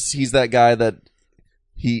 Because he's that guy that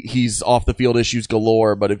he's off the field issues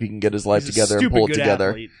galore, but if he can get his life together and pull it together,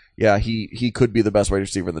 athlete. yeah, he could be the best wide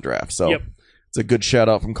receiver in the draft. So it's a good shout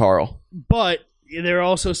out from Carl. But they're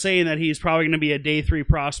also saying that he's probably going to be a day 3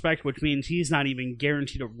 prospect, which means he's not even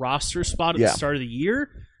guaranteed a roster spot at the start of the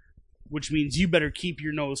year, which means you better keep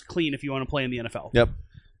your nose clean if you want to play in the NFL. Yep.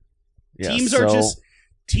 Yeah,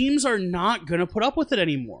 teams are not going to put up with it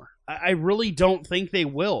anymore. I really don't think they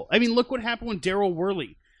will. I mean, look what happened with Darryl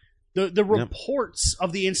Worley. The reports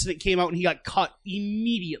of the incident came out and he got cut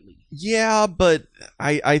immediately. Yeah, but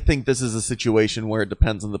I think this is a situation where it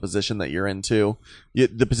depends on the position that you're into,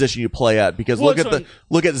 the position you play at. Because look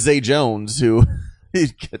at Zay Jones, who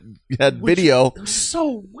had video.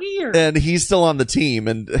 So weird. And he's still on the team,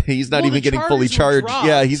 and he's not even getting fully charged.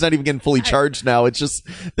 Yeah, he's not even getting fully charged now. It's just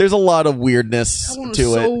there's a lot of weirdness to it.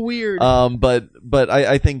 So weird. But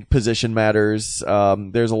I think position matters.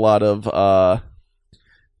 There's a lot of.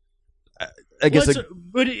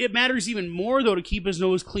 But it matters even more, though, to keep his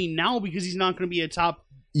nose clean now because he's not going to be a top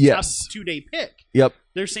 2-day pick. Yep.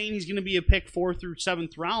 They're saying he's going to be a pick 4th through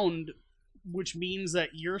 7th round, which means that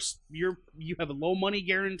you have a low money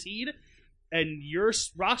guaranteed, and your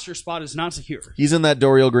roster spot is not secure. He's in that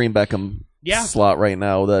Dorial Green Beckham slot right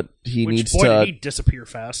now that needs to. Did he disappear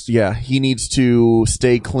fast? Yeah, he needs to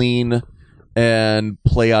stay clean and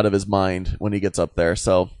play out of his mind when he gets up there.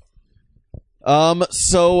 So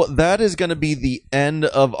that is going to be the end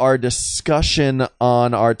of our discussion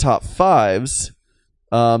on our top 5s.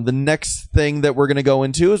 The next thing that we're going to go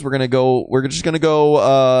into is we're just going to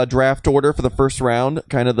go draft order for the first round,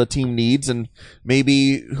 kind of the team needs and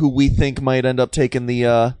maybe who we think might end up taking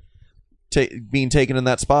being taken in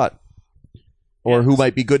that spot, or who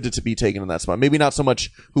might be good to be taken in that spot. Maybe not so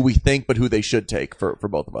much who we think, but who they should take for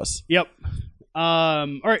both of us. Yep. All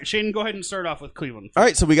right, Shane, go ahead and start off with Cleveland. All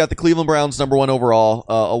right, so we got the Cleveland Browns number 1 overall.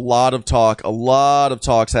 A lot of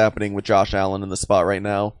talks happening with Josh Allen in the spot right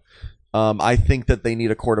now. I think that they need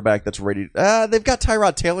a quarterback that's ready. They've got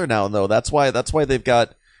Tyrod Taylor now, though. That's why they've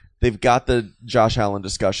got the Josh Allen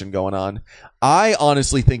discussion going on. I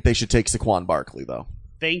honestly think they should take Saquon Barkley, though.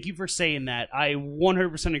 Thank you for saying that. I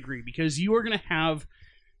 100% agree, because you are going to have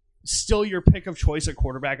still your pick of choice at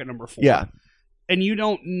quarterback at number 4. Yeah. And you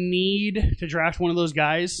don't need to draft one of those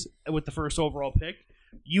guys with the first overall pick.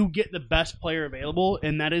 You get the best player available,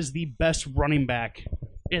 and that is the best running back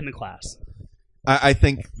in the class. I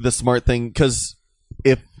think the smart thing, because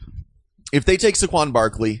if they take Saquon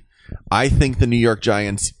Barkley, I think the New York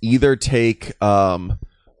Giants either take Bradley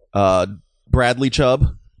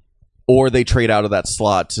Chubb, or they trade out of that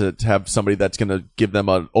slot to have somebody that's going to give them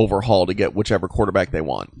an overhaul to get whichever quarterback they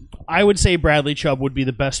want. I would say Bradley Chubb would be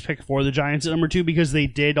the best pick for the Giants at number 2, because they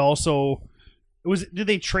did also... Did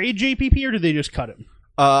they trade JPP, or did they just cut him?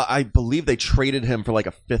 I believe they traded him for like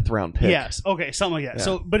a 5th round pick. Yes, okay, something like that. Yeah.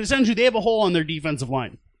 So, but essentially, they have a hole on their defensive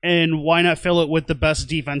line, and why not fill it with the best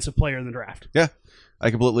defensive player in the draft? Yeah,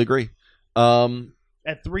 I completely agree.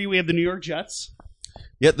 At 3, we have the New York Jets.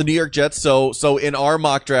 Yeah, the New York Jets. So in our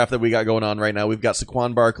mock draft that we got going on right now, we've got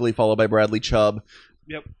Saquon Barkley followed by Bradley Chubb.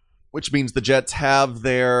 Yep. Which means the Jets have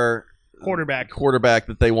their quarterback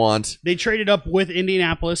that they want. They traded up with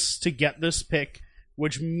Indianapolis to get this pick,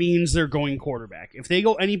 which means they're going quarterback. If they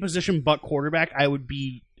go any position but quarterback, I would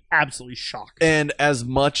be absolutely shocked. And as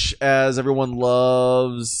much as everyone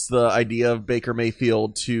loves the idea of Baker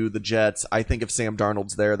Mayfield to the Jets, I think if Sam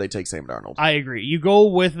Darnold's there, they take Sam Darnold. I agree. You go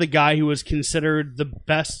with the guy who was considered the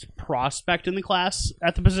best prospect in the class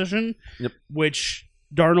at the position, which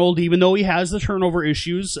Darnold, even though he has the turnover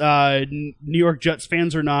issues, New York Jets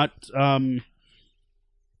fans are not...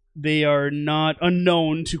 They are not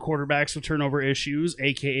unknown to quarterbacks with turnover issues,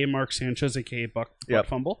 a.k.a. Mark Sanchez, a.k.a. Buck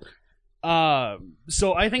Fumble.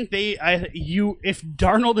 So I think if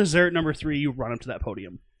Darnold is there at number 3, you run up to that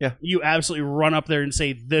podium. Yeah. You absolutely run up there and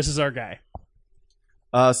say, this is our guy.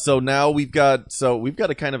 So now we've got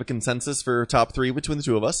a kind of a consensus for top 3 between the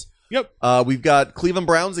two of us. Yep. We've got Cleveland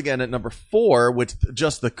Browns again at number 4, with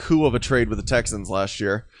just the coup of a trade with the Texans last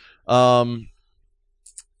year.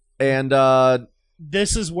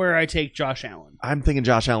 This is where I take Josh Allen. I'm thinking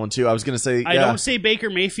Josh Allen, too. I was going to say... I don't say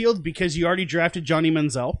Baker Mayfield because you already drafted Johnny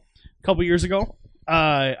Manziel a couple years ago.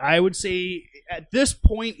 I would say at this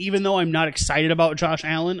point, even though I'm not excited about Josh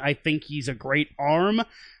Allen, I think he's a great arm.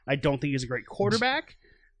 I don't think he's a great quarterback.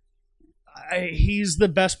 He's the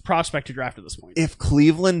best prospect to draft at this point. If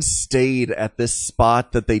Cleveland stayed at this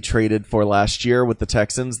spot that they traded for last year with the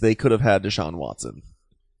Texans, they could have had Deshaun Watson.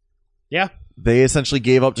 Yeah. They essentially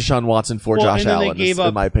gave up Deshaun Watson for Josh Allen, they gave up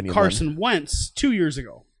in my opinion. Carson Wentz 2 years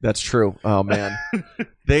ago. That's true. Oh man,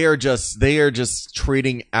 they are just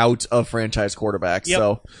trading out of franchise quarterbacks. Yep.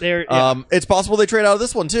 So Yeah. it's possible they trade out of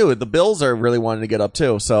this one too. The Bills are really wanting to get up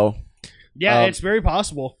too. So yeah, it's very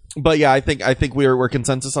possible. But yeah, I think we're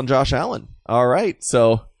consensus on Josh Allen. All right,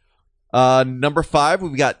 so number 5,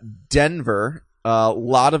 we've got Denver. A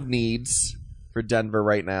lot of needs for Denver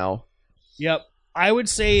right now. Yep. I would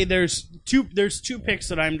say there's two picks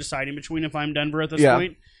that I'm deciding between if I'm Denver at this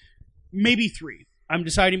point. Maybe 3. I'm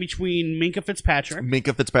deciding between Minkah Fitzpatrick.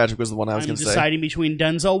 Minkah Fitzpatrick was the one I was going to say. I'm deciding between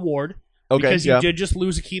Denzel Ward. Okay, because you did just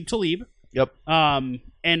lose Aqib Talib. Yep. And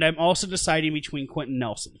I'm also deciding between Quentin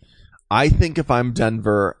Nelson. I think if I'm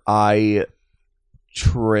Denver, I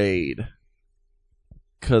trade.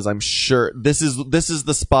 Because I'm sure this is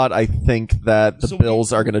the spot I think that the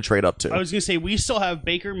Bills are going to trade up to. I was going to say, we still have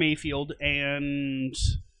Baker Mayfield and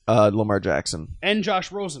Lamar Jackson. And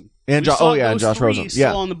Josh Rosen. And Josh Rosen.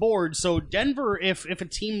 Still on the board. So Denver, if a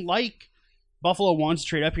team like Buffalo wants to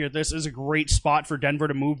trade up here, this is a great spot for Denver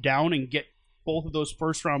to move down and get both of those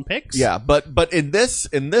first round picks. Yeah, but in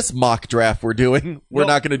this mock draft we're doing, we're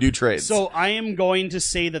not going to do trades. So I am going to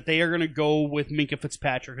say that they are going to go with Minkah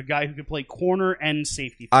Fitzpatrick, a guy who can play corner and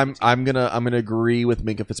safety. I'm gonna agree with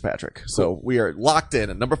Minkah Fitzpatrick. So we are locked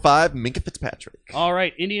in at number 5, Minkah Fitzpatrick. All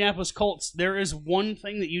right, Indianapolis Colts. There is one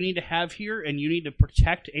thing that you need to have here, and you need to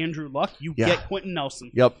protect Andrew Luck. You get Quentin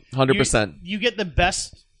Nelson. Yep, 100%. You get the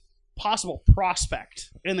best possible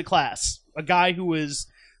prospect in the class, a guy who is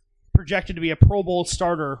projected to be a Pro Bowl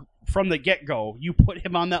starter from the get-go. You put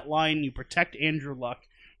him on that line, you protect Andrew Luck,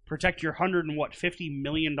 protect your $150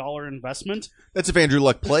 million investment. That's if Andrew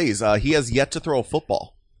Luck plays. He has yet to throw a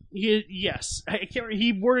football. Yes.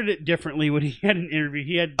 He worded it differently when he had an interview.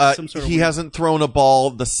 He had some sort of he hasn't thrown a ball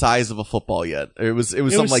the size of a football yet. It was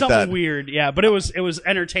something like that. Weird, yeah, but it was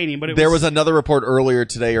entertaining. But there was another report earlier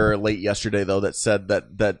today or late yesterday though that said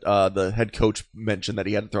that the head coach mentioned that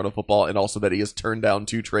he hadn't thrown a football and also that he has turned down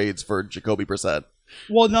 2 trades for Jacoby Brissett.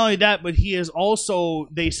 Well, not only that, but he is also.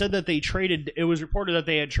 They said that they traded. It was reported that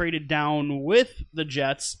they had traded down with the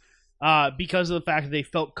Jets. Because of the fact that they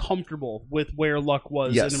felt comfortable with where Luck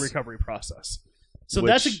was in the recovery process. So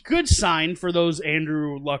that's a good sign for those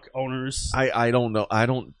Andrew Luck owners. I don't know.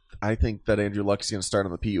 I think that Andrew Luck's going to start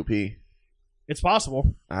on the PUP. It's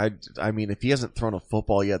possible. I mean, if he hasn't thrown a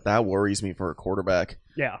football yet, that worries me for a quarterback.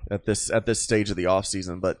 Yeah. At this stage of the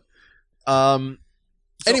offseason. But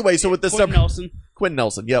anyway, so with this Quentin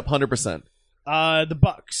Nelson. Yep, 100%. The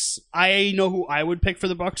Bucks. I know who I would pick for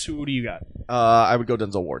the Bucks. Who do you got? I would go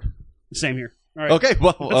Denzel Ward. Same here. All right. Okay,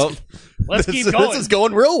 well, let's keep going. This is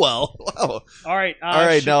going real well. Wow. All right.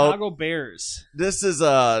 Chicago Bears. This is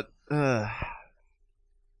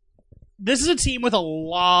this is a team with a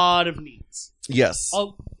lot of needs. Yes.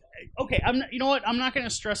 Okay. You know what? I'm not going to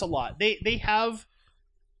stress a lot. They have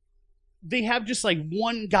just like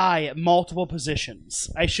one guy at multiple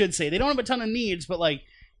positions. I should say they don't have a ton of needs, but like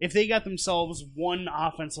if they got themselves one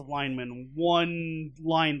offensive lineman, one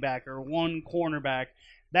linebacker, one cornerback.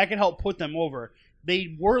 That could help put them over.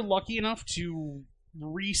 They were lucky enough to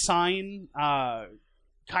re-sign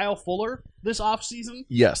Kyle Fuller this offseason.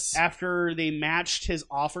 Yes. After they matched his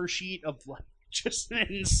offer sheet of just an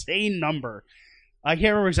insane number. I can't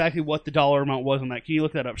remember exactly what the dollar amount was on that. Can you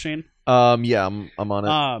look that up, Shane? Yeah, I'm on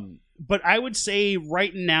it. But I would say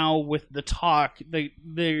right now with the talk,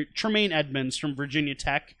 the Tremaine Edmonds from Virginia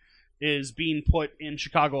Tech is being put in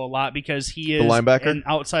Chicago a lot because he is an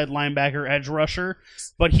outside linebacker edge rusher,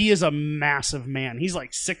 but he is a massive man. He's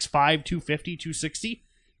like 6'5", 250, 260.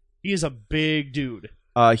 He is a big dude.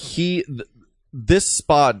 This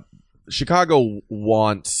spot, Chicago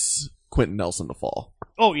wants Quentin Nelson to fall.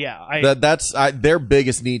 Oh, yeah. That's their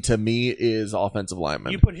biggest need to me is offensive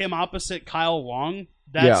lineman. You put him opposite Kyle Long,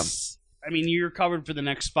 I mean, you're covered for the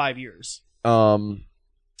next 5 years.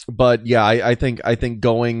 But yeah, I think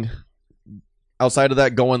going outside of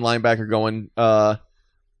that, going linebacker,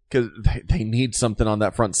 because they need something on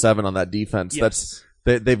that front seven on that defense. Yes.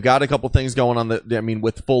 They've got a couple things going on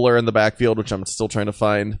with Fuller in the backfield, which I'm still trying to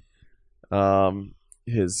find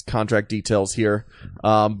his contract details here.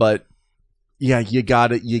 But yeah, you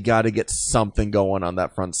gotta get something going on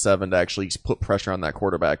that front seven to actually put pressure on that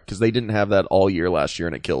quarterback because they didn't have that all year last year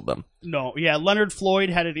and it killed them. No, yeah, Leonard Floyd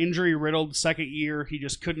had an injury riddled second year. He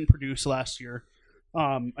just couldn't produce last year.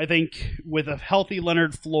 I think with a healthy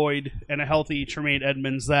Leonard Floyd and a healthy Tremaine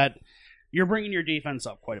Edmonds, that you're bringing your defense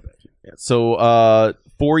up quite a bit. Yeah, so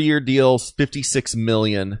 4-year deal, $56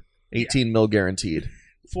 million, $18 mil guaranteed.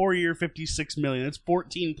 4-year, $56 million. That's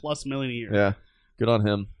 $14+ million a year. Yeah, good on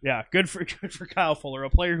him. Yeah, good for Kyle Fuller, a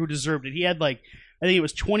player who deserved it. He had I think it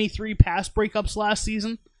was 23 pass breakups last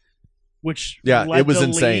season. which Yeah, it was the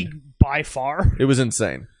insane. league by far. It was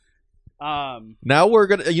insane. Now we're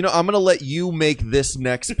gonna, I'm gonna let you make this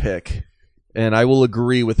next pick, and I will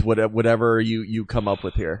agree with whatever you come up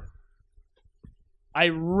with here. I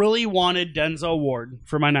really wanted Denzel Ward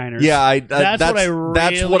for my Niners. Yeah, that's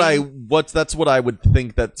what I would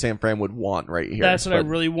think that San Fran would want right here. That's what I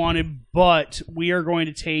really wanted, but we are going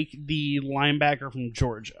to take the linebacker from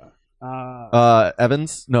Georgia.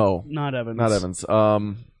 Evans? No, not Evans. Not Evans.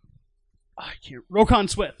 Roquan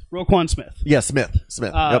Smith. Yeah, Smith.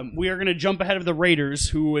 Yep. We are going to jump ahead of the Raiders,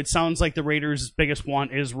 who it sounds like the Raiders' biggest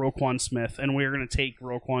want is Roquan Smith, and we are going to take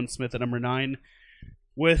Roquan Smith at number 9.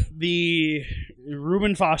 With the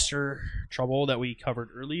Reuben Foster trouble that we covered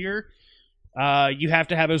earlier, you have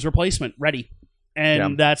to have his replacement ready,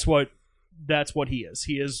 and that's what he is.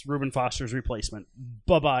 He is Reuben Foster's replacement.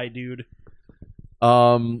 Bye-bye, dude.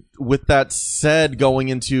 With that said, going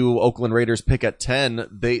into Oakland Raiders pick at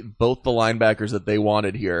 10, both the linebackers that they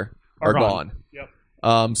wanted here are gone.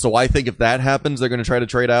 Yep. So I think if that happens, they're going to try to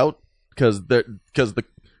trade out because the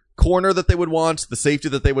corner that they would want, the safety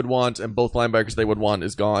that they would want, and both linebackers they would want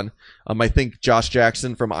is gone. I think Josh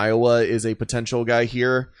Jackson from Iowa is a potential guy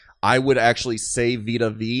here. I would actually say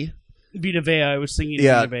Vita Vea. I was thinking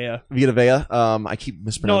Vita Vea. Vita Vea. I keep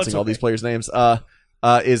mispronouncing all these players' names.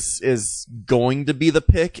 Is going to be the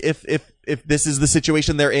pick if this is the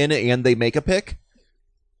situation they're in and they make a pick.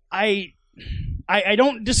 I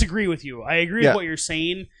don't disagree with you. I agree with what you're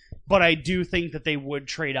saying, but I do think that they would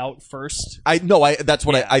trade out first. I think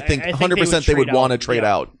 100% they would want to trade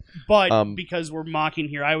out. But because we're mocking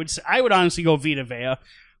here, I would honestly go Vita Vea.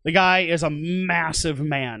 The guy is a massive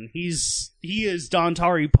man. He is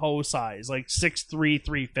Dontari Poe size, like 6'3",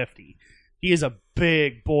 350. He is a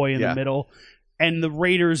big boy in the middle. And the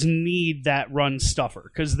Raiders need that run stuffer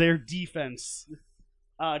because their defense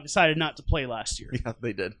decided not to play last year. Yeah,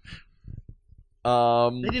 they did.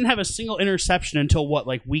 They didn't have a single interception until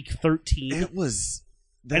week 13. It was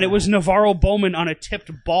Navarro Bowman on a tipped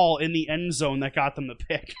ball in the end zone that got them the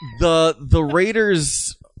pick. The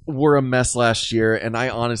Raiders were a mess last year, and I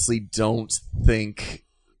honestly don't think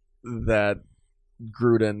that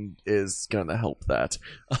Gruden is gonna help that.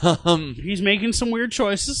 He's making some weird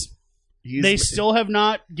choices. They still have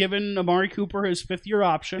not given Amari Cooper his 5th-year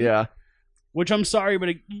option. Yeah. Which I'm sorry, but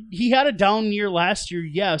he had a down year last year,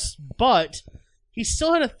 yes, but he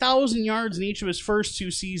still had 1,000 yards in each of his first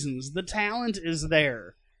 2 seasons. The talent is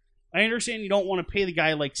there. I understand you don't want to pay the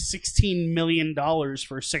guy like $16 million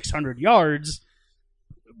for 600 yards,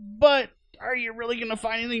 but are you really going to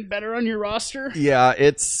find anything better on your roster? Yeah,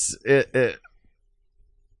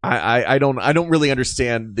 I don't really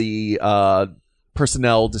understand the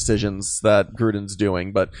personnel decisions that Gruden's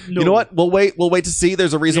doing, but you know what? We'll wait to see.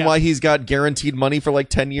 There's a reason why he's got guaranteed money for like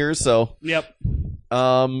 10 years. So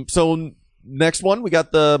so next one, we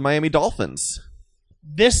got the Miami Dolphins.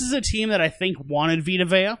 This is a team that I think wanted Vita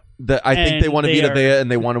Vea. I think they wanted Vita Vea,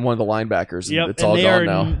 and they wanted one of the linebackers. And it's all gone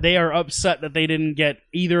now. They are upset that they didn't get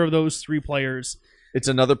either of those 3 players. It's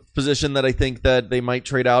another position that I think that they might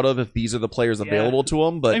trade out of if these are the players available to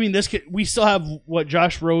them. But I mean, we still have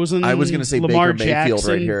Josh Rosen. I was going to say Lamar Baker Mayfield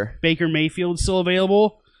Jackson, right here. Baker Mayfield still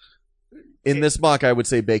available. In this mock, I would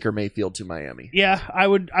say Baker Mayfield to Miami. Yeah, I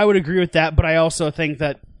would agree with that, but I also think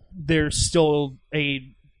that there's still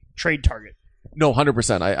a trade target. No,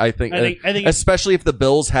 100%. I think especially if the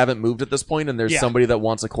Bills haven't moved at this point, and there's somebody that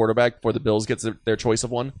wants a quarterback before the Bills gets their choice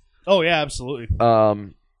of one. Oh yeah, absolutely.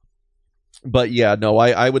 But yeah, no,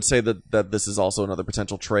 I would say that this is also another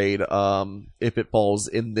potential trade if it falls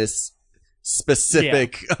in this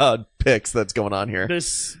specific picks that's going on here.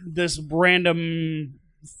 This random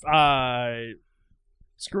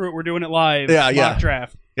screw it, we're doing it live. Mock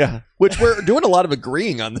draft. Yeah, which we're doing a lot of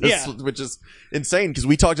agreeing on this, which is insane because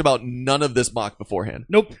we talked about none of this mock beforehand.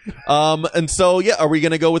 Nope. And so are we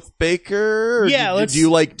gonna go with Baker? Yeah. Do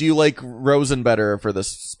you like Rosen better for this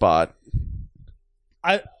spot?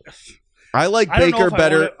 I like Baker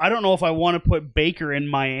better. I don't know if I want to put Baker in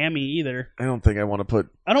Miami either. I don't think I want to put.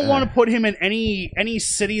 I don't want to put him in any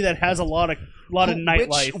city that has a lot of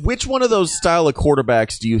nightlife. Which one of those style of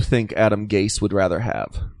quarterbacks do you think Adam Gase would rather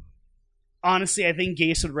have? Honestly, I think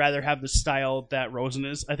Gase would rather have the style that Rosen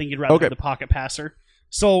is. I think he'd rather have the pocket passer.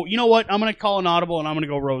 So you know what? I'm going to call an audible, and I'm going to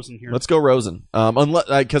go Rosen here. Let's go Rosen.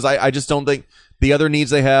 Because I just don't think the other needs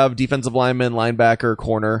they have: defensive lineman, linebacker,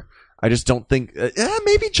 corner. I just don't think.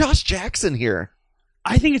 Maybe Josh Jackson here.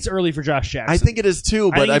 I think it's early for Josh Jackson. I think it is too,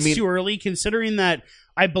 but I think it's too early considering that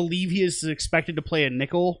I believe he is expected to play a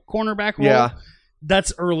nickel cornerback role. Yeah.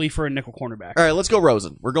 That's early for a nickel cornerback. All right, let's go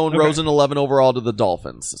Rosen. We're going Rosen 11 overall to the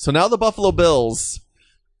Dolphins. So now the Buffalo Bills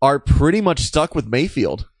are pretty much stuck with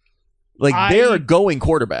Mayfield. They're going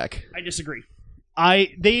quarterback. I disagree.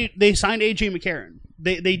 They signed AJ McCarron.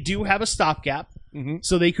 They do have a stopgap,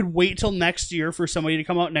 so they could wait till next year for somebody to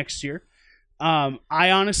come out next year. I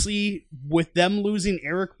honestly, with them losing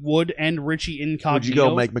Eric Wood and Richie Incognito, would you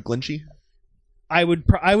go Mike McGlinchey? I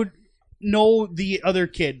would know the other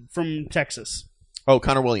kid from Texas. Oh,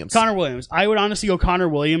 Connor Williams. I would honestly go Connor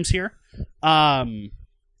Williams here. You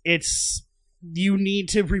need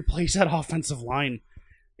to replace that offensive line.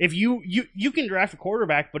 If you can draft a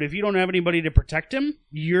quarterback, but if you don't have anybody to protect him,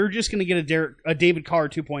 you're just going to get a David Carr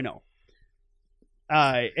 2.0.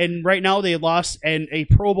 And right now they lost a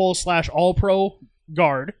Pro Bowl / All-Pro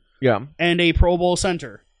guard, and a Pro Bowl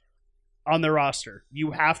center on their roster.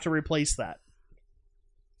 You have to replace that.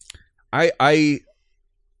 I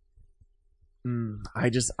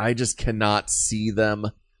just cannot see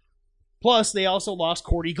them. Plus, they also lost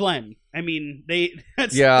Cordy Glenn. I mean,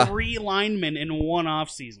 that's 3 linemen in one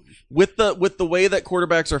offseason. With the way that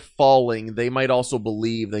quarterbacks are falling, they might also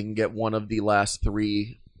believe they can get one of the last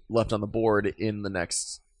 3 left on the board in the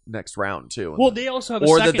next round too. Well, they also have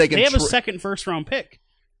a second first round pick.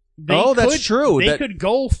 That's true. They could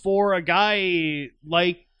go for a guy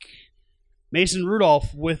like Mason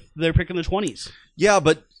Rudolph with their pick in the 20s. Yeah,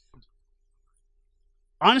 but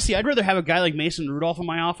honestly, I'd rather have a guy like Mason Rudolph in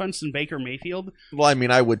my offense than Baker Mayfield. Well, I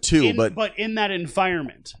mean, I would too, but in that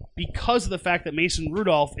environment, because of the fact that Mason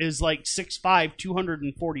Rudolph is like 6'5",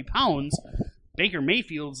 240 pounds, Baker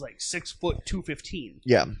Mayfield's like 6 foot 215.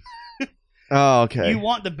 Yeah. Oh, okay. You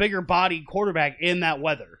want the bigger body quarterback in that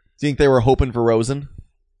weather. Do you think they were hoping for Rosen?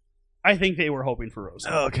 I think they were hoping for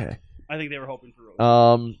Rosen. Oh, okay. I think they were hoping for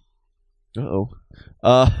Rosen.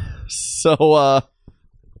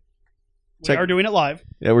 We are doing it live.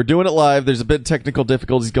 Yeah, we're doing it live. There's a bit of technical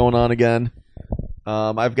difficulties going on again.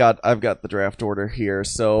 I've got the draft order here,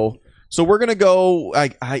 so we're gonna go. I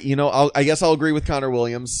guess I'll agree with Connor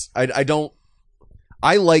Williams.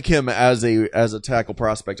 I like him as a tackle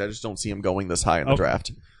prospect. I just don't see him going this high in the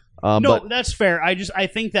draft. But that's fair. I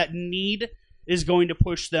think that need is going to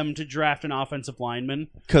push them to draft an offensive lineman,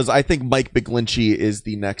 because I think Mike McGlinchey is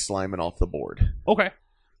the next lineman off the board. Okay.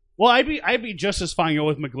 Well, I'd be just as fine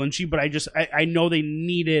with McGlinchey, but I know they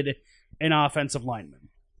needed an offensive lineman.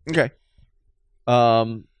 Okay.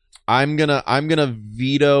 I'm gonna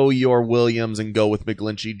veto your Williams and go with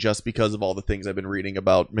McGlinchey just because of all the things I've been reading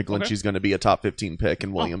about. McGlinchey's going to be a top 15 pick,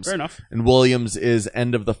 and Williams. Fair enough. And Williams is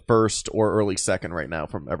end of the first or early second right now,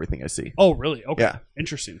 from everything I see. Oh, really? Okay. Yeah.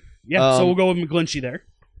 Interesting. Yeah. So we'll go with McGlinchey there.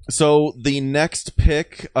 So the next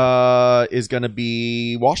pick is going to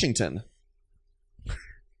be Washington.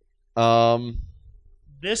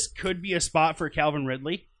 This could be a spot for Calvin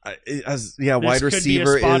Ridley. Wide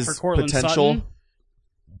receiver is for potential.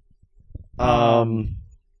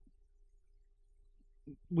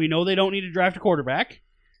 We know they don't need to draft a quarterback.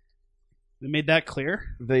 They made that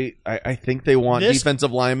clear. I think they want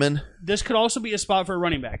defensive linemen. This could also be a spot for a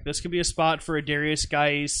running back. This could be a spot for a Darius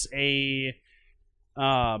Geis, a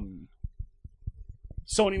Sony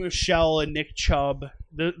Michel, and Nick Chubb.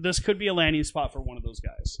 This could be a landing spot for one of those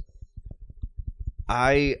guys.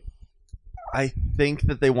 I think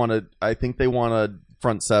that they want a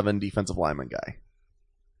front 7 defensive lineman guy.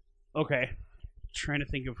 Okay. Trying to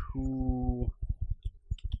think of who.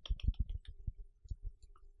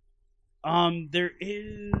 There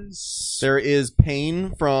is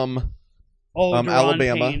Payne from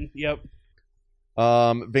Alabama. Payne. Yep.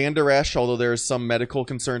 Van Der Esch, although there's some medical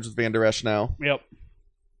concerns with Van Der Esch now. Yep.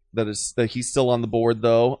 That he's still on the board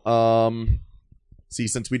though.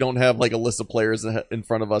 Since we don't have like a list of players in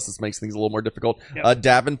front of us, this makes things a little more difficult. Yep.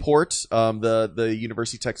 Davenport, the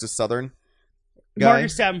University of Texas Southern guy.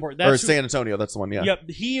 Marcus Davenport. San Antonio, that's the one, yeah. Yep,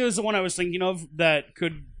 he is the one I was thinking of that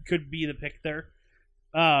could be the pick there.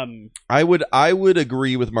 I would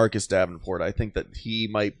agree with Marcus Davenport. I think that he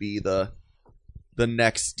might be the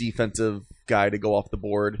next defensive guy to go off the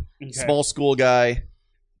board. Okay. Small school guy.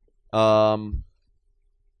 I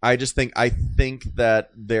think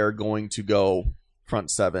that they're going to go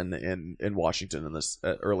front 7 in Washington in this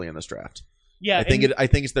early in this draft. Yeah, I think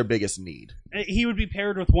it's their biggest need. He would be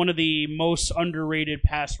paired with one of the most underrated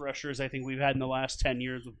pass rushers I think we've had in the last 10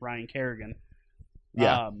 years with Brian Kerrigan.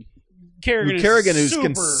 Yeah. Kerrigan is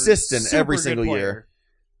consistent every single year.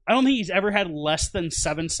 I don't think he's ever had less than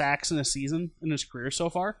 7 sacks in a season in his career so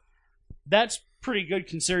far. That's pretty good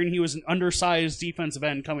considering he was an undersized defensive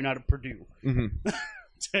end coming out of Purdue. Mm-hmm.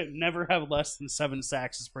 To never have less than 7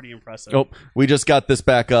 sacks is pretty impressive. Oh, we just got this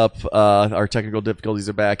back up. Our technical difficulties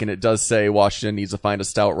are back, and it does say Washington needs to find a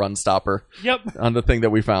stout run stopper. Yep. On the thing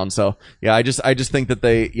that we found. So yeah, I just think that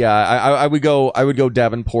they I would go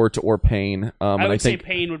Davenport or Payne. I would say think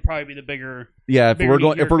Payne would probably be the bigger. Yeah, if bigger we're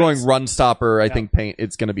need here, going run stopper, I think Payne.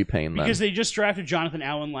 It's going to be Payne because then. they just drafted Jonathan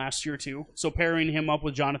Allen last year too. So pairing him up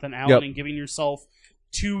with Jonathan Allen Yep. and giving yourself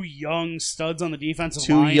 2 young studs on the defensive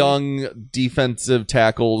Two line. young defensive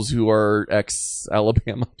tackles who are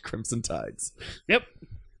ex-Alabama Crimson Tides. Yep.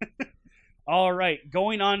 All right,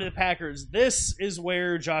 going on to the Packers. This is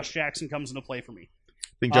where Josh Jackson comes into play for me.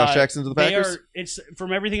 Think Josh Jackson's the Packers? It's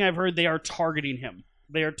from everything I've heard, they are targeting him.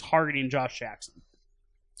 They are targeting Josh Jackson.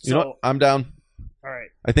 You know what? I'm down. All right.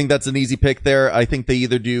 I think that's an easy pick there. I think they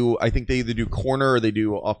either do corner or they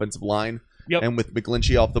do offensive line. Yep. And with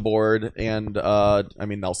McGlinchey off the board, and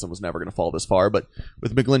Nelson was never going to fall this far, but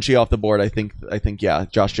with McGlinchey off the board, I think yeah,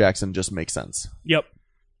 Josh Jackson just makes sense. Yep.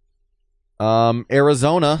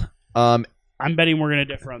 Arizona. I'm betting we're going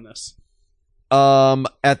to differ on this.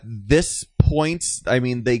 At this point, I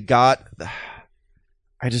mean, they got.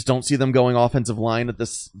 I just don't see them going offensive line at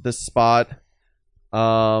this spot.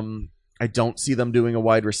 I don't see them doing a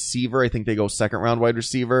wide receiver. I think they go second round wide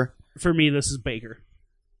receiver. For me, this is Baker.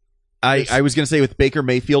 I was going to say with Baker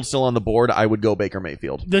Mayfield still on the board, I would go Baker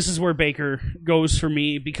Mayfield. This is where Baker goes for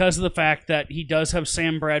me because of the fact that he does have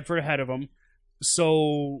Sam Bradford ahead of him.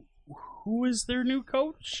 So, who is their new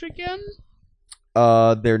coach again?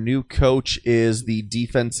 Their new coach is the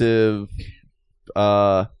defensive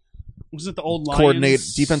was it the old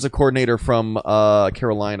Lions? Defensive coordinator from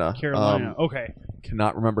Carolina. Carolina. Okay.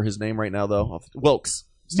 Cannot remember his name right now though. Wilkes.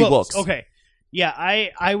 Steve Wilkes. Okay. Yeah,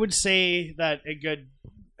 I would say that a good.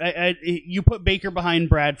 You put Baker behind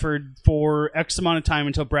Bradford for X amount of time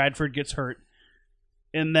until Bradford gets hurt,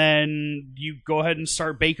 and then you go ahead and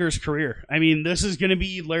start Baker's career. I mean, this is going to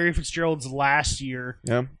be Larry Fitzgerald's last year.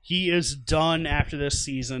 Yeah, he is done after this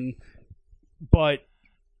season. But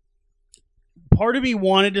part of me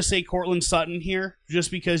wanted to say Cortland Sutton here, just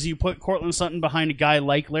because you put Cortland Sutton behind a guy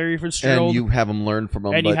like Larry Fitzgerald, and you have him learn from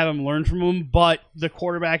him. But the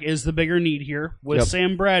quarterback is the bigger need here with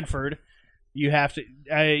Sam Bradford. You have to.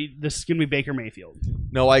 This is going to be Baker Mayfield.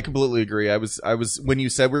 No, I completely agree. I was when you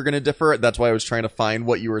said we were going to differ. That's why I was trying to find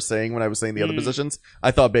what you were saying when I was saying the other positions.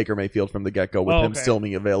 I thought Baker Mayfield from the get go with him still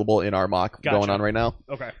being available in our mock going on right now.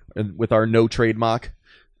 Okay, and with our no trade mock.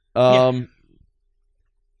 Because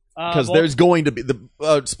there's going to be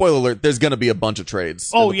the spoiler alert. There's going to be a bunch of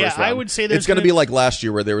trades. Oh yeah, I would say it's going to be like last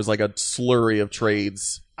year where there was like a slurry of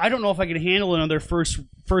trades. I don't know if I could handle another first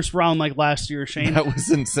round like last year, Shane. That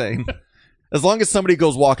was insane. As long as somebody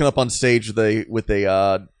goes walking up on stage with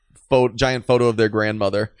a giant photo of their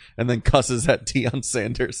grandmother and then cusses at Deion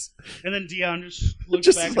Sanders. And then Deion just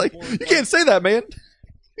looks back like, and forth. You can't say that, man.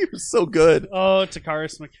 He was so good. Oh,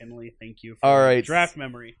 Takaris McKinley, thank you for all right. Draft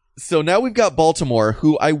memory. So now we've got Baltimore,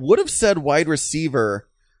 who I would have said wide receiver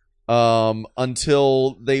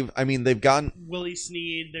until they've gotten Willie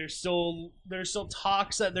Snead. There's still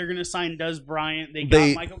talks that they're going to sign Des Bryant. They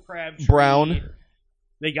got Michael Crabtree. Brown.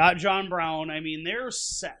 They got John Brown. I mean, they're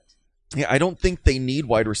set. Yeah, I don't think they need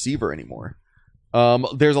wide receiver anymore.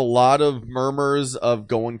 There's a lot of murmurs of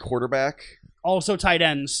going quarterback. Also tight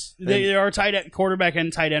ends. There are quarterback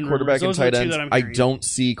and tight end. Quarterback and tight ends. I hearing. don't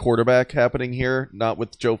see quarterback happening here. Not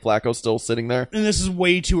with Joe Flacco still sitting there. And this is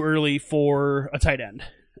way too early for a tight end.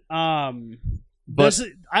 But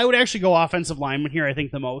I would actually go offensive lineman here. I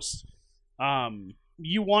think the most.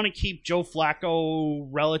 You want to keep Joe Flacco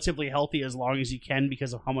relatively healthy as long as you can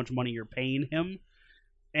because of how much money you're paying him.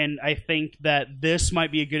 And I think that this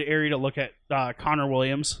might be a good area to look at Connor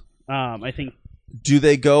Williams. I think. Do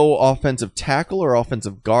they go offensive tackle or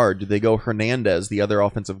offensive guard? Do they go Hernandez, the other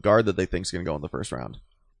offensive guard that they think is going to go in the first round?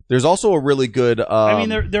 There's also a really good... I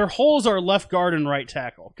mean, their holes are left guard and right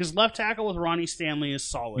tackle. Because left tackle with Ronnie Stanley is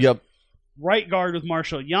solid. Yep. Right guard with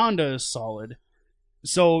Marshall Yanda is solid.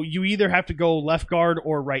 So you either have to go left guard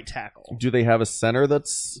or right tackle. Do they have a center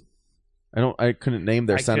that's... I couldn't name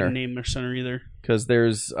their center. I couldn't name their center either. Because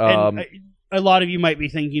there's... a lot of you might be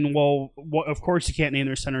thinking, well, of course you can't name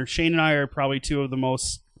their center. Shane and I are probably two of the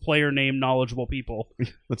most player name knowledgeable people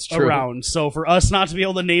that's true. Around. So for us not to be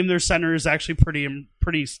able to name their center is actually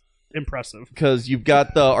pretty impressive. Because you've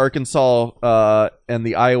got the Arkansas and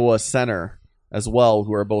the Iowa center as well,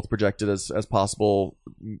 who are both projected as possible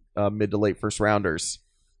mid to late first rounders.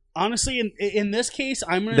 Honestly, in this case,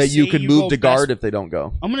 I'm going to say that you could move to guard if they don't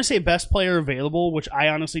go. I'm going to say best player available, which I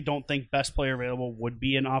honestly don't think best player available would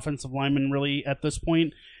be an offensive lineman really at this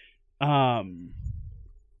point.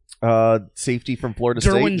 Safety from Florida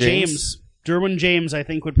State, Derwin James. Derwin James, I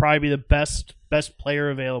think, would probably be the best player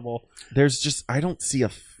available. I don't see a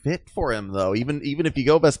fit for him though. Even if you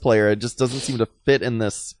go best player, it just doesn't seem to fit in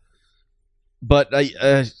this. But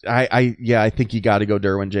I think you got to go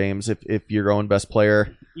Derwin James if you're going best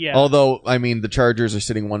player. Yeah. Although I mean the Chargers are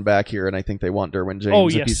sitting one back here, and I think they want Derwin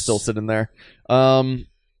James if he's still sitting there. You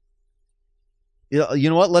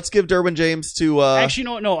know what? Let's give Derwin James to.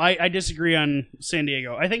 Actually, no. I disagree on San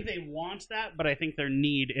Diego. I think they want that, but I think their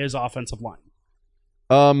need is offensive line.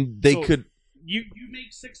 They could. You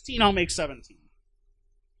make 16, I'll make 17.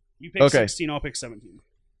 You pick 16, I'll pick 17.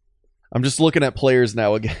 I'm just looking at players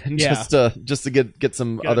now again, just to get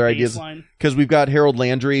some other ideas. Because we've got Harold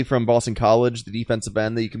Landry from Boston College, the defensive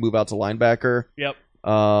end that you can move out to linebacker. Yep.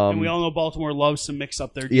 And we all know Baltimore loves to mix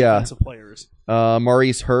up their defensive players.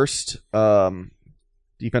 Maurice Hurst,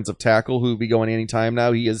 defensive tackle, who will be going any time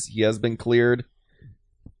now. He has been cleared.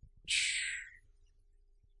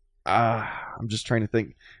 I'm just trying to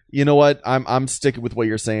think. You know what? I'm sticking with what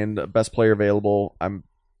you're saying. Best player available. Because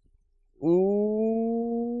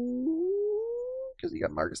you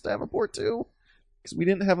got Marcus Davenport too. Because we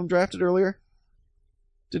didn't have him drafted earlier.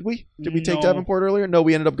 Did we? Did we take Davenport earlier? No,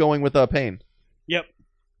 we ended up going with Payne. Yep.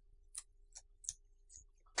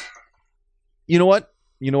 You know what?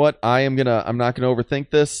 I'm not gonna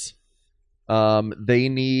overthink this. They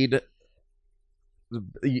need.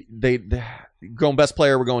 They going best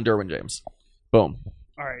player. We're going Derwin James. Boom.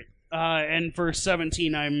 All right. And for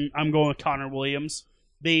 17, I'm going with Connor Williams.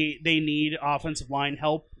 They need offensive line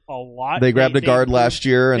help a lot. They grabbed a guard last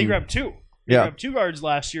year. They grabbed two. They grabbed two guards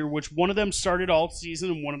last year, which one of them started all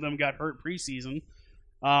season and one of them got hurt preseason.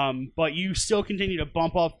 But you still continue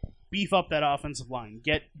to beef up that offensive line.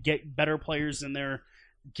 Get better players in there.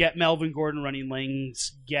 Get Melvin Gordon running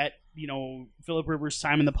lanes. Get Phillip Rivers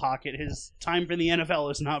time in the pocket. His time for the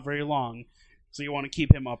NFL is not very long, so you want to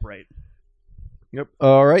keep him upright. Yep.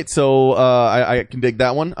 All right. So I can dig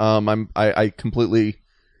that one. I completely.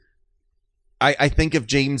 I think if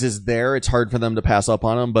James is there, it's hard for them to pass up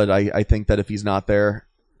on him. But I think that if he's not there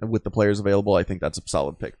with the players available, I think that's a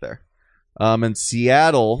solid pick there. And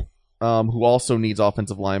Seattle, who also needs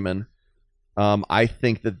offensive linemen, I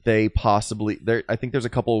think that they possibly I think there's a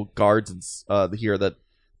couple guards here that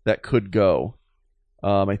could go.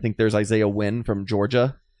 I think there's Isaiah Wynn from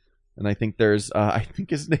Georgia, and I think there's I think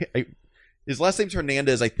his name. His last name's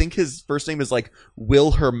Hernandez. I think his first name is like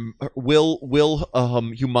Will Humongous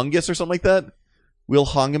or something like that. Will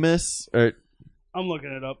Hongamus. I'm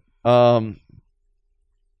looking it up.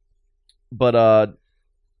 But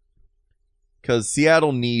because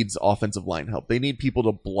Seattle needs offensive line help, they need people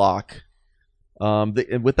to block.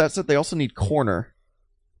 And with that said, they also need corner.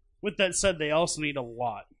 With that said, they also need a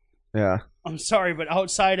lot. Yeah. I'm sorry, but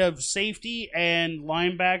outside of safety and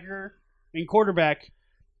linebacker and quarterback,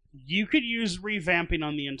 you could use revamping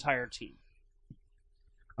on the entire team.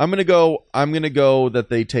 I'm gonna go that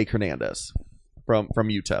they take Hernandez from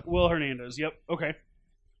UTEP. Will Hernandez. Yep. Okay.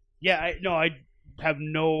 Yeah. I have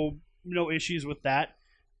no issues with that.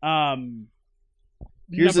 Number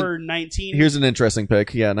 19. Here's an interesting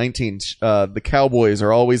pick. Yeah, 19. The Cowboys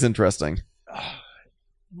are always interesting.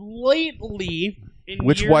 Lately,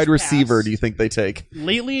 which wide receiver do you think they take?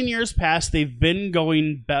 Lately, in years past, they've been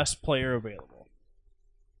going best player available.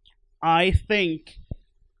 I think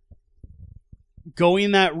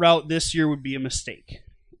going that route this year would be a mistake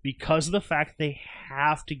because of the fact they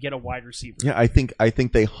have to get a wide receiver. Yeah, I think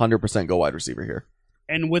they 100% go wide receiver here.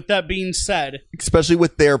 And with that being said, especially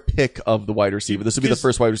with their pick of the wide receiver, this would be the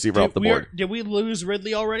first wide receiver off the board. Did we lose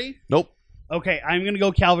Ridley already? Nope. Okay, I'm going to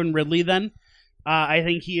go Calvin Ridley then. I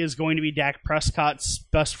think he is going to be Dak Prescott's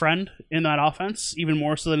best friend in that offense, even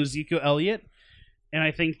more so than Ezekiel Elliott. And I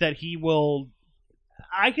think that he will...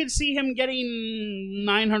 I could see him getting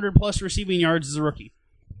 900-plus receiving yards as a rookie.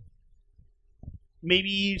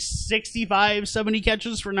 Maybe 65, 70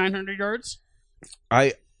 catches for 900 yards.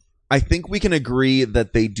 I think we can agree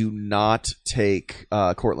that they do not take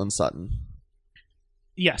Cortland Sutton.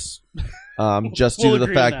 Yes. Just due to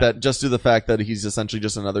the fact that he's essentially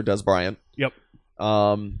just another Des Bryant. Yep.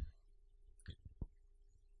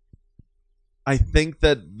 I think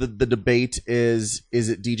that the debate is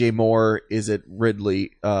it DJ Moore, is it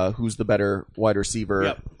Ridley, who's the better wide receiver?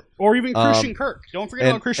 Yep. Or even Christian Kirk. Don't forget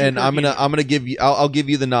about Christian Kirk. And I'm gonna give you I'll give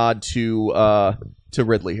you the nod to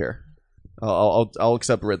Ridley here. I'll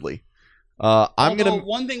accept Ridley.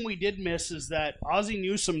 One thing we did miss is that Ozzie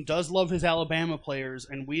Newsome does love his Alabama players,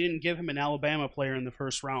 and we didn't give him an Alabama player in the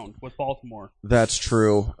first round with Baltimore. That's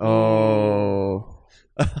true. Oh.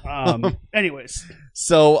 Anyways,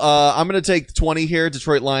 so I'm going to take 20 here.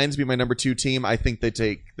 Detroit Lions be my number 2 team. I think they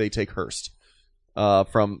take Hurst.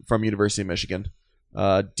 from University of Michigan.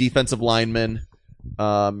 Defensive lineman.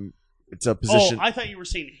 It's a position. Oh, I thought you were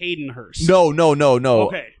saying Hayden Hurst. No.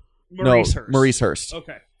 Okay. Maurice Hurst. Maurice Hurst.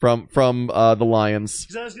 Okay. From the Lions.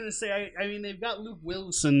 Because I was going to say, I mean, they've got Luke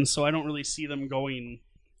Wilson, so I don't really see them going.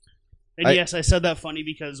 And yes, I said that funny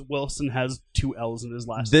because Wilson has 2 L's in his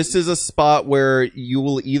last name. This is a spot where you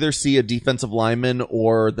will either see a defensive lineman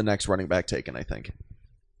or the next running back taken, I think.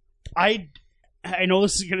 I know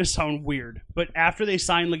this is going to sound weird, but after they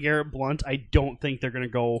sign LeGarrette Blount, I don't think they're going to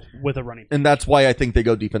go with a running back. And that's why I think they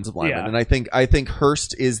go defensive lineman. Yeah. And I think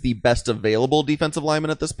Hurst is the best available defensive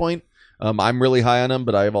lineman at this point. I'm really high on him,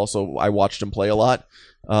 but I watched him play a lot.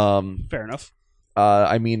 Fair enough.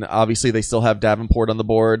 I mean, obviously they still have Davenport on the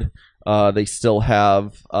board. They still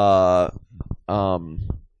have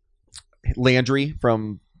Landry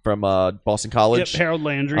from Boston College. Yep, Harold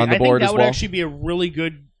Landry. On the board I think that as would well. actually be a really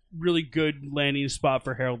good landing spot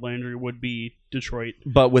for Harold Landry would be Detroit.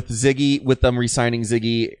 But with them re-signing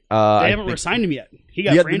Ziggy, They haven't re-signed him yet. He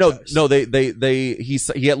got franchised. No,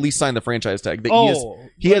 he at least signed the franchise tag.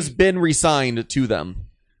 He has been re-signed to them.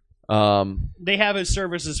 They have his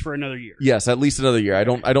services for another year. Yes, at least another year. I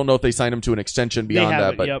don't know if they signed him to an extension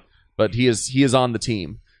beyond that, but he is on the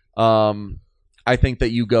team. I think that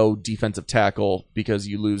you go defensive tackle because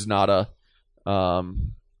you lose Nada.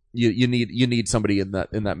 You need somebody in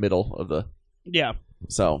that middle of the. Yeah.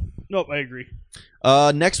 So. Nope, I agree.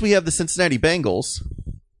 Next we have the Cincinnati Bengals.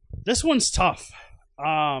 This one's tough.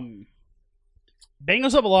 Bengals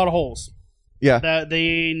have a lot of holes. Yeah. That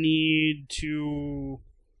they need to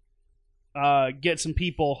get some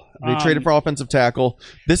people. They traded for offensive tackle.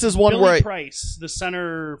 This is one Billy where Price, the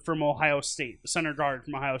center from Ohio State, the center guard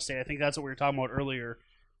from Ohio State. I think that's what we were talking about earlier.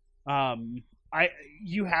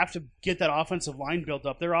 You have to get that offensive line built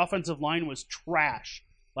up. Their offensive line was trash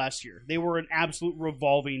last year. They were an absolute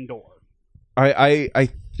revolving door. I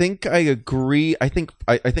think I agree. I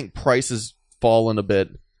think Price has fallen a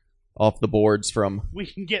bit off the boards from. We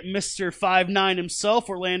can get Mr. 5'9" himself,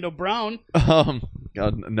 Orlando Brown.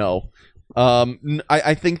 God, no.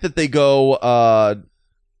 I think that they go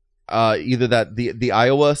either the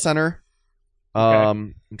Iowa center. Okay.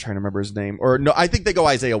 I'm trying to remember his name, or no. I think they go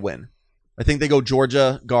Isaiah Wynn. I think they go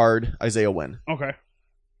Georgia guard Isaiah Wynn. Okay.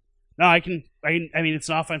 No, I mean, it's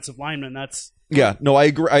an offensive lineman. That's yeah. No, I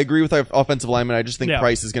agree with our offensive lineman. I just think Yeah.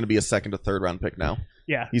 Price is going to be a 2nd to 3rd round pick now.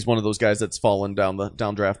 yeah. He's one of those guys that's fallen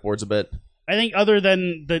down draft boards a bit. I think other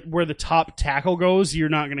than where the top tackle goes, you're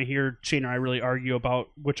not going to hear Shane or I really argue about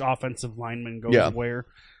which offensive lineman goes where.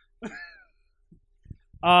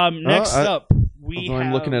 Next up,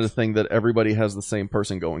 I'm looking at a thing that everybody has the same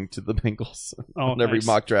person going to the Bengals on every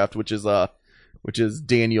mock draft, which is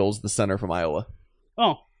Daniels, the center from Iowa.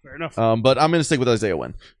 Oh, fair enough. But I'm going to stick with Isaiah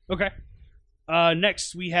Wynn. Okay.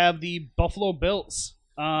 Next, we have the Buffalo Bills.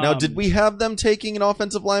 Now, did we have them taking an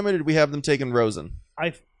offensive lineman, or did we have them taking Rosen?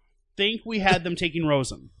 I think we had them taking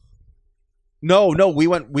Rosen. No, we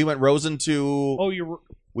went Rosen to. Oh,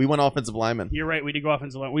 we went offensive lineman. You're right. We did go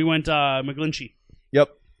offensive line. We went McGlinchey.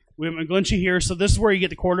 Yep. We went McGlinchey here. So this is where you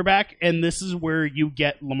get the quarterback, and this is where you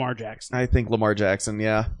get Lamar Jackson. I think Lamar Jackson.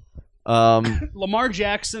 Yeah. Lamar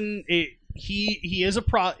Jackson. He is a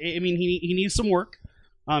pro. I mean, he needs some work.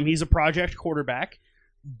 He's a project quarterback,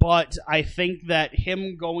 but I think that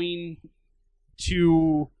him going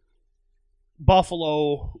to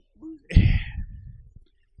Buffalo,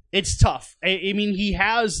 it's tough. I mean, he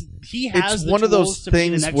has. It's the one of those tools to be the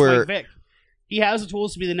things next where Mike Vick. He has the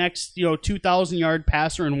tools to be the next 2,000-yard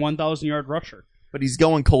passer and 1,000-yard rusher. But he's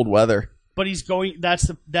going cold weather. But he's going. That's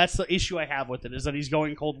the issue I have with it, is that he's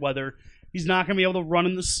going cold weather. He's not going to be able to run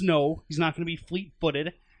in the snow. He's not going to be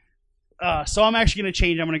fleet-footed. So I'm actually going to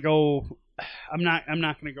change. I'm going to go. I'm not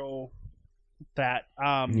going to go that.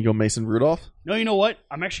 You go Mason Rudolph? No, you know what?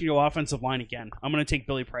 I'm actually going to go offensive line again. I'm going to take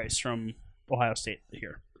Billy Price from Ohio State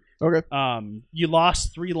here. Okay. You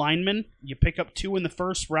lost 3 linemen. You pick up 2 in the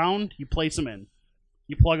first round. You place them in.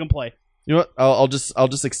 You plug and play. You know what? I'll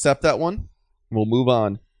just accept that one. We'll move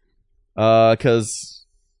on. Because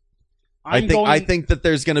I think that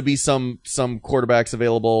there's going to be some quarterbacks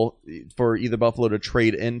available for either Buffalo to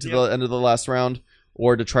trade into the end of the last round,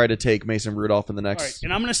 or to try to take Mason Rudolph in the next. All right,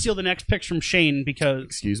 and I'm going to steal the next picks from Shane because.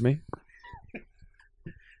 Excuse me.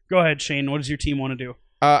 Go ahead, Shane. What does your team want to do?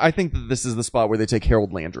 I think that this is the spot where they take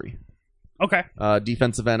Harold Landry. Okay.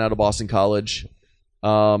 Defensive end out of Boston College.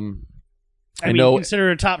 I mean,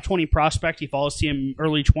 consider a top 20 prospect. He falls to him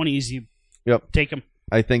early 20s. You take him.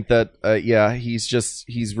 I think that,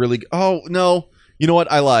 he's really... Oh, no. You know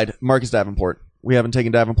what? I lied. Marcus Davenport. We haven't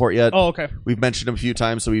taken Davenport yet. Oh, okay. We've mentioned him a few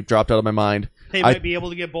times, so we've dropped out of my mind. They might be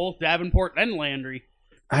able to get both Davenport and Landry.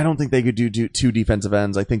 I don't think they could do two defensive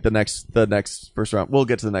ends. I think the next first round. We'll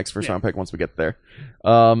get to the next first round pick once we get there.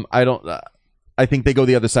 I think they go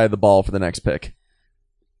the other side of the ball for the next pick.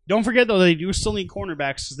 Don't forget though, they do still need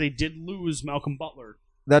cornerbacks because they did lose Malcolm Butler.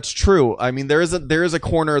 That's true. I mean, there is a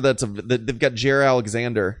corner they've got Jair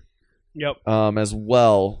Alexander. Yep. As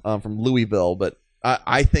well from Louisville, but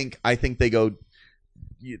I think they go.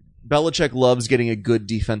 Belichick loves getting a good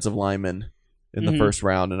defensive lineman in the first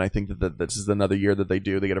round, and I think that this is another year that they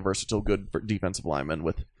do. They get a versatile, good defensive lineman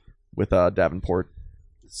with Davenport.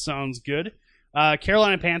 Sounds good.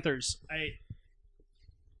 Carolina Panthers. I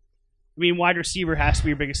mean, wide receiver has to be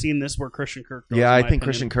your biggest team. This is where Christian Kirk goes. Yeah, I think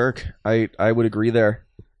Christian Kirk. I would agree there.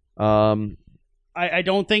 I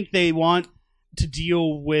don't think they want to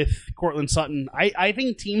deal with Cortland Sutton. I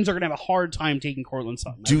think teams are going to have a hard time taking Cortland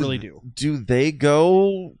Sutton. I really do. Do they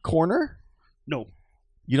go corner? No.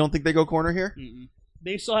 You don't think they go corner here? Mm-mm.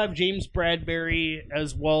 They still have James Bradbury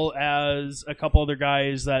as well as a couple other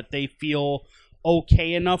guys that they feel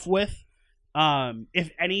okay enough with.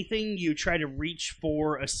 If anything, you try to reach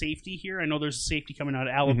for a safety here. I know there's a safety coming out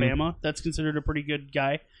of Alabama that's considered a pretty good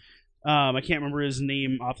guy. I can't remember his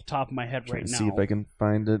name off the top of my head right now. See if I can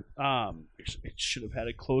find it. It should have had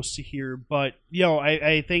it close to here, but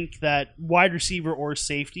I think that wide receiver or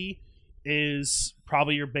safety is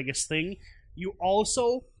probably your biggest thing. You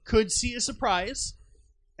also could see a surprise,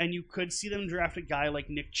 and you could see them draft a guy like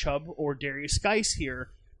Nick Chubb or Darius Geis here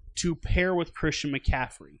to pair with Christian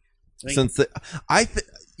McCaffrey.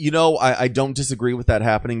 I don't disagree with that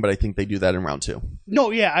happening, but I think they do that in round 2.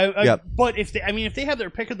 No, yeah, but if they have their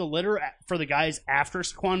pick of the litter for the guys after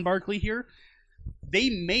Saquon Barkley here, they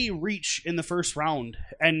may reach in the first round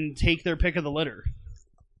and take their pick of the litter.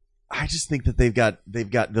 I just think that they've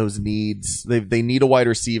got those needs. They need a wide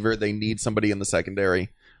receiver. They need somebody in the secondary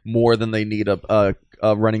more than they need a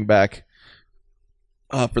running back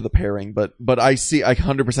for the pairing. But I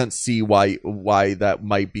 100% see why that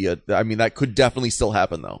might be that could definitely still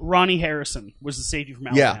happen though. Ronnie Harrison was the safety from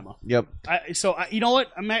Alabama. Yeah. Yep. You know what?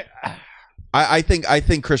 I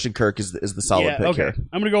think Christian Kirk is the solid pick here.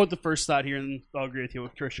 I'm gonna go with the first thought here, and I'll agree with you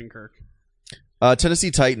with Christian Kirk. Tennessee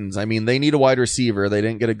Titans. I mean, they need a wide receiver. They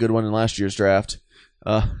didn't get a good one in last year's draft.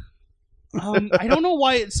 I don't know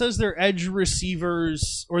why it says their edge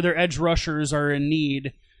receivers or their edge rushers are in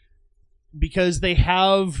need, because they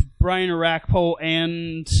have Brian Orakpo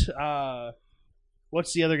and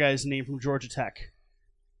what's the other guy's name from Georgia Tech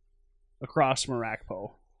across from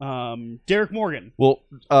Orakpo? Derek Morgan. Well,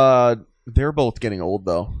 they're both getting old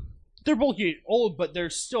though. They're both getting old, but they're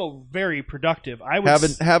still very productive.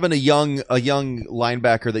 Having a young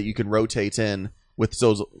linebacker that you can rotate in with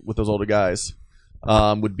those older guys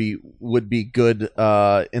would be good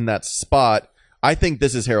in that spot. I think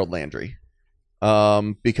this is Harold Landry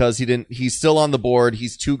because he's still on the board.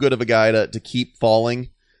 He's too good of a guy to keep falling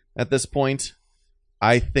at this point.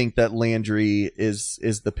 I think that Landry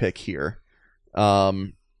is the pick here.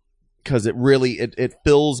 Because it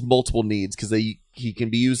fills multiple needs, because he can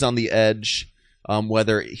be used on the edge,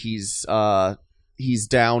 whether he's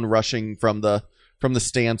down rushing from the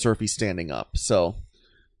stance or if he's standing up. So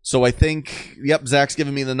I think Zach's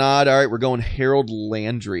giving me the nod. All right, we're going Harold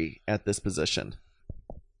Landry at this position.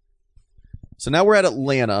 So now we're at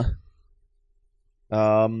Atlanta.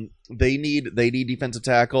 They need defensive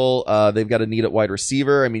tackle. They've got a need at wide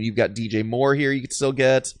receiver. I mean, you've got DJ Moore here. You could still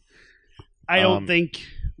get. I don't think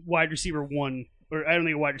wide receiver one, or I don't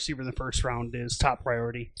think a wide receiver in the first round is top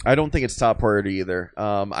priority. I don't think it's top priority either.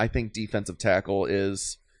 I think defensive tackle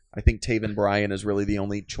is. I think Taven Bryan is really the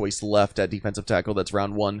only choice left at defensive tackle that's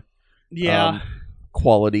round 1. Yeah.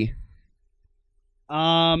 Quality.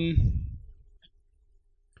 God.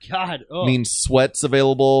 Oh. I mean, Sweat's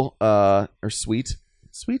available. Or Sweet?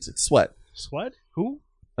 Sweet? It's Sweat. Sweat? Who?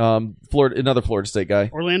 Another Florida State guy.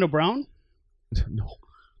 Orlando Brown? No.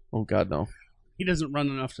 Oh God, no. He doesn't run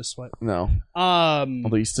enough to sweat. No.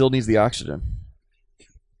 Although he still needs the oxygen.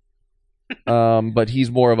 But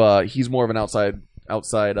he's more of an outside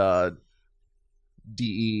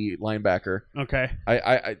DE linebacker. Okay.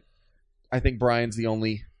 I think Brian's the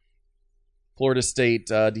only Florida State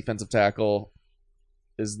defensive tackle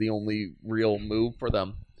is the only real move for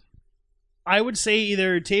them. I would say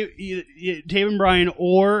either Taven Bryan,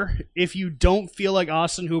 or if you don't feel like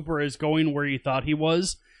Austin Hooper is going where you thought he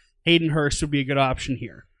was, Hayden Hurst would be a good option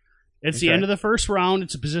here. It's the end of the first round.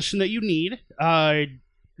 It's a position that you need.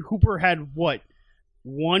 Hooper had,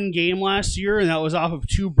 one game last year, and that was off of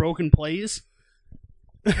 2 broken plays?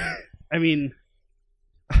 I mean...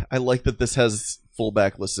 I like that this has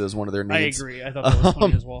fullback listed as one of their needs. I agree. I thought that was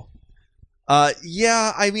funny as well.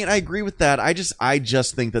 Yeah, I mean, I agree with that. I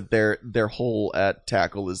just think that their hole at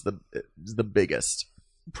tackle is the biggest.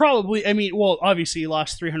 Probably. I mean, well, obviously you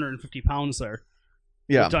lost 350 pounds there.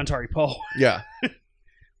 Yeah, with Dontari Poe. Yeah,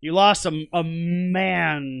 you lost a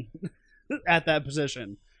man at that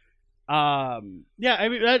position. Yeah, I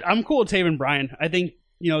mean, I'm cool with Taven Bryan. I think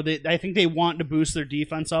I think they want to boost their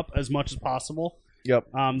defense up as much as possible. Yep.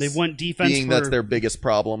 They've went defense. That's their biggest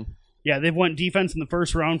problem. Yeah, they've went defense in the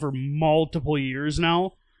first round for multiple years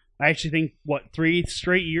now. I actually think 3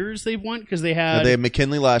 straight years they've went because they had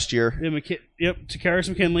McKinley last year. Takaris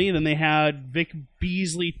McKinley. Then they had Vic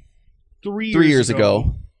Beasley 3 years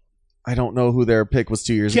ago. I don't know who their pick was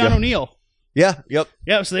 2 years ago. Keanu O'Neal. Yeah. Yep.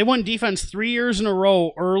 Yeah. So they won defense 3 years in a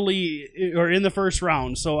row, early or in the first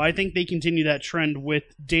round. So I think they continue that trend with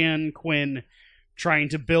Dan Quinn trying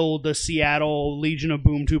to build the Seattle Legion of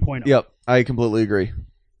Boom 2.0. Yep, I completely agree.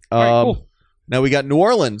 All right, cool. Now we got New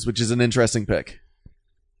Orleans, which is an interesting pick.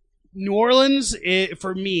 New Orleans,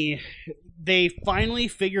 for me, they finally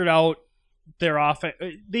figured out their offense.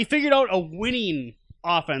 They figured out a winning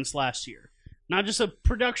offense last year, not just a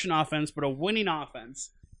production offense, but a winning offense.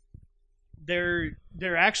 They're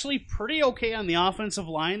actually pretty okay on the offensive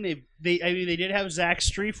line. They did have Zach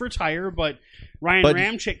Strief retire, but Ryan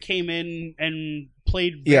Ramczyk came in and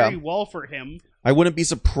played very well for him. I wouldn't be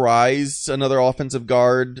surprised another offensive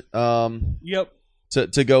guard. Yep.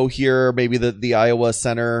 To go here, maybe the Iowa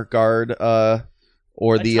center guard,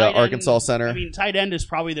 or the Arkansas center. I mean, tight end is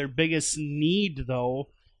probably their biggest need, though.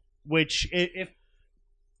 Which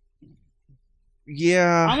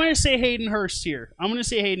yeah, I'm going to say Hayden Hurst here. I'm going to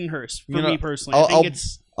say Hayden Hurst for me personally.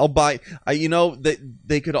 I'll buy.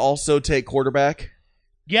 They could also take quarterback.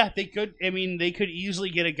 Yeah, they could. I mean, they could easily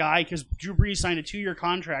get a guy because Drew Brees signed a 2-year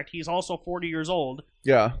contract. He's also 40 years old.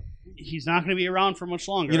 Yeah, he's not going to be around for much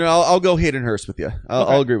longer. I'll go Hayden Hurst with you.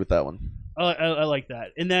 I'll agree with that one. I like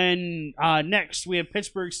that. And then next we have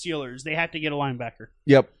Pittsburgh Steelers. They have to get a linebacker.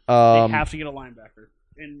 Yep, they have to get a linebacker.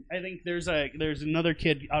 And I think there's another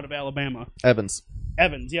kid out of Alabama. Evans,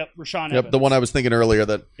 yep, Rashawn Evans. Yep, the one I was thinking earlier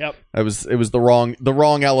that. Yep. It was the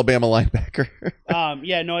wrong Alabama linebacker.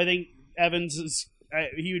 Yeah, no, I think Evans is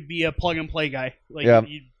he would be a plug and play guy. Like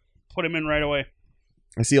you put him in right away.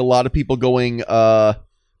 I see a lot of people going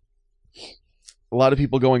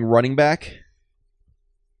running back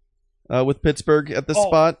with Pittsburgh at this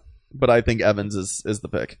spot. But I think Evans is the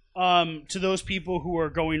pick. To those people who are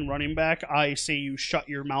going running back, I say you shut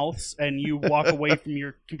your mouths and you walk away from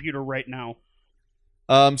your computer right now.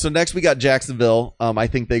 So next we got Jacksonville. I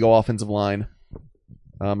think they go offensive line.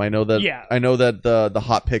 I know that the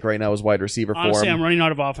hot pick right now is wide receiver. Honestly, for him. I'm running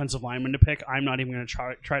out of offensive linemen to pick. I'm not even going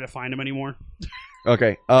to try to find them anymore.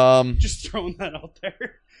 Okay. Just throwing that out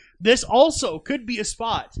there. This also could be a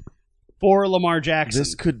spot for Lamar Jackson.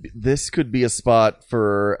 This could be a spot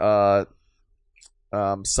for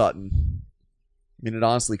Sutton. I mean, it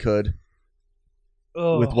honestly could.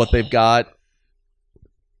 With what they've got.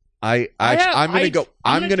 I'm gonna go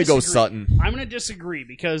Sutton. I'm gonna disagree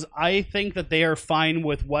because I think that they are fine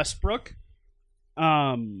with Westbrook.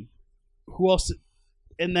 Who else?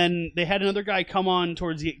 And then they had another guy come on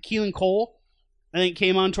towards Keelan Cole. I think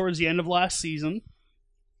came on towards the end of last season.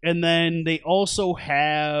 And then they also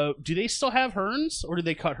have. Do they still have Hearns, or did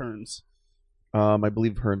they cut Hearns? I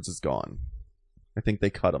believe Hearns is gone. I think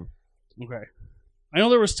they cut him. Okay. I know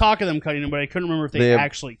there was talk of them cutting him, but I couldn't remember if they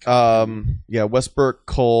actually cut him. Yeah, Westbrook,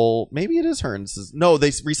 Cole. Maybe it is Hearns. No,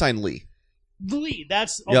 they re-signed Lee. Lee,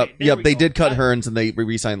 that's okay. Yep. They did cut Hearns and they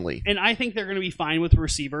re-signed Lee. And I think they're going to be fine with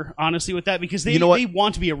receiver, honestly, with that because they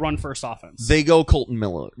want to be a run-first offense. They go Colton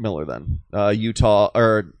Miller then.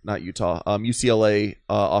 UCLA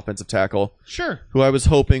offensive tackle. Sure. Who I was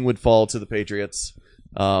hoping would fall to the Patriots,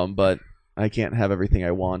 but I can't have everything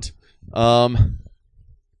I want. I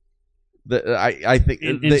think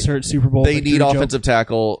insert Super Bowl. They need offensive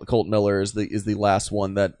tackle. Colton Miller is the last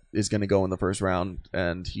one that is going to go in the first round,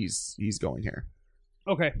 and he's going here.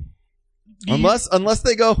 Okay. Unless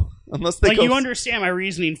they go. You understand my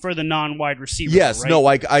reasoning for the non-wide receiver. Yes. Right? No.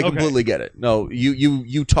 I completely get it. No.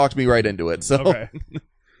 You talked me right into it. So. Okay.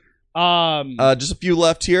 Just a few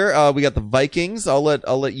left here. We got the Vikings. I'll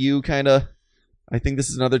let you kind of. I think this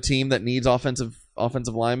is another team that needs offensive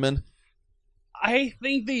linemen. I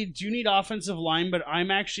think they do need offensive line, but I'm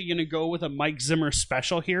actually going to go with a Mike Zimmer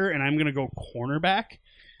special here, and I'm going to go cornerback.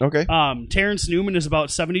 Okay. Terrence Newman is about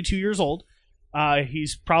 72 years old.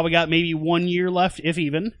 He's probably got maybe 1 year left, if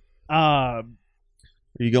even. Are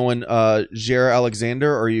you going Jair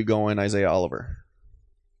Alexander, or are you going Isaiah Oliver?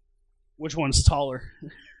 Which one's taller?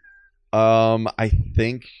 I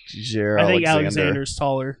think Jair Alexander. I think Alexander's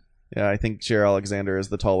taller. Yeah, I think Jair Alexander is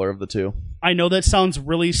the taller of the two. I know that sounds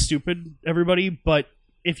really stupid, everybody, but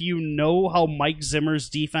if you know how Mike Zimmer's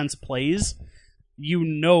defense plays, you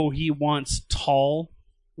know he wants tall,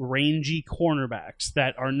 rangy cornerbacks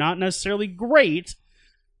that are not necessarily great,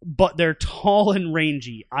 but they're tall and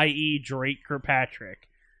rangy, i.e. Drake Kirkpatrick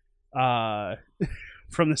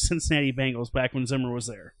from the Cincinnati Bengals back when Zimmer was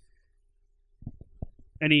there.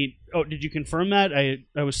 Did you confirm that? I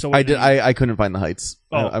was so... I couldn't find the heights.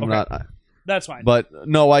 I'm okay. not... That's fine. But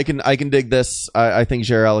no, I can dig this. I think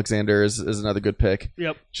Jair Alexander is another good pick.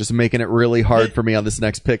 Yep. Just making it really hard for me on this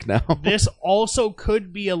next pick now. This also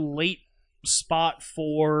could be a late spot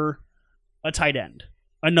for a tight end.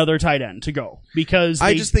 Another tight end to go. Because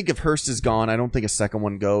I just think if Hurst is gone, I don't think a second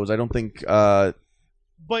one goes. I don't think Goddard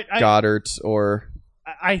or...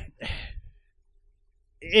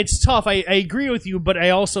 It's tough. I agree with you, but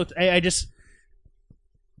I also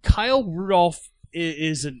Kyle Rudolph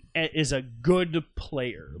is a good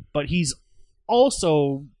player, but he's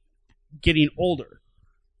also getting older,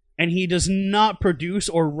 and he does not produce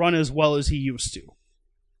or run as well as he used to.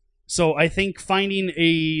 So I think finding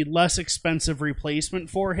a less expensive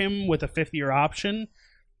replacement for him with a fifth-year option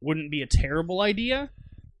wouldn't be a terrible idea.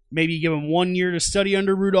 Maybe you give him 1 year to study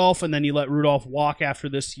under Rudolph, and then you let Rudolph walk after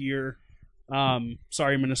this year.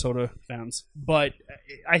 Sorry, Minnesota fans, but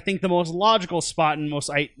I think the most logical spot and most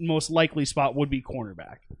likely spot would be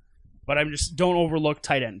cornerback. But don't overlook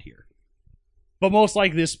tight end here. But most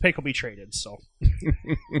likely this pick will be traded. So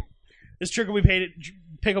this pick will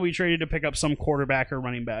be traded to pick up some quarterback or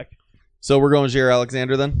running back. So we're going Jair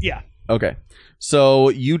Alexander then? Yeah. Okay. So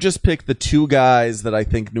you just picked the two guys that I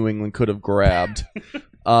think New England could have grabbed.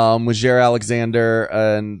 Was Jair Alexander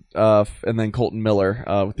and then Colton Miller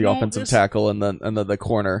with the offensive tackle and then the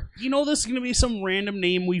corner. This is going to be some random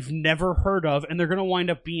name we've never heard of, and they're going to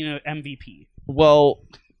wind up being an MVP. Well,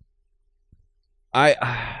 I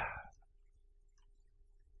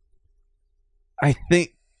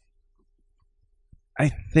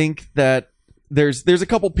think that there's a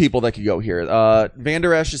couple people that could go here. Van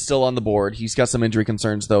Der Esch is still on the board. He's got some injury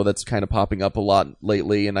concerns, though, that's kind of popping up a lot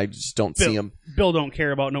lately, and I just don't see him. Bill don't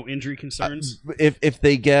care about no injury concerns. If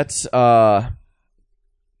they get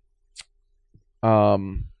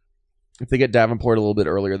Davenport a little bit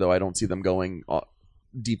earlier, though, I don't see them going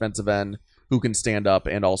defensive end who can stand up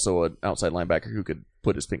and also an outside linebacker who could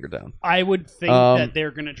put his finger down. I would think that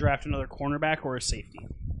they're going to draft another cornerback or a safety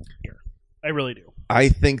here. I really do. I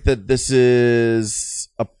think that this is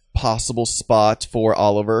a possible spot for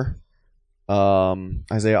Isaiah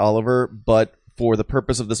Oliver, but for the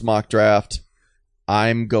purpose of this mock draft,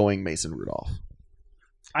 I'm going Mason Rudolph.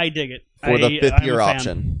 I dig it. For the fifth-year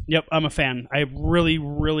option. Yep, I'm a fan. I really,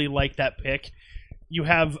 really like that pick. You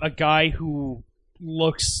have a guy who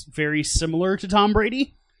looks very similar to Tom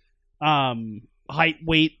Brady. Height,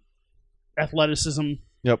 weight, athleticism.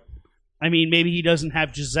 Yep. I mean, maybe he doesn't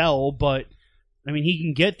have Giselle, but he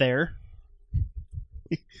can get there.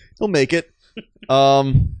 He'll make it.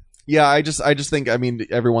 Yeah, I just think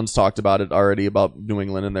everyone's talked about it already about New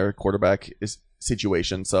England and their quarterback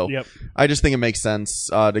situation. So yep. I just think it makes sense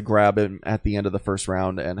to grab him at the end of the first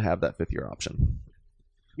round and have that fifth-year option.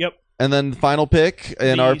 Yep. And then our final pick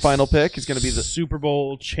is going to be the Super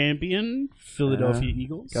Bowl champion Philadelphia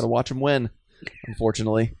Eagles. Got to watch them win,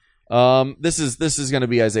 unfortunately. This is going to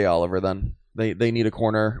be Isaiah Oliver then. They need a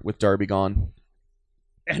corner with Darby gone.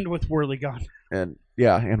 And with Worley gone. And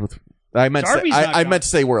with I meant to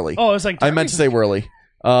say Worley. Oh, I was like I meant to say Worley.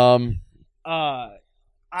 I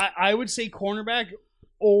would say cornerback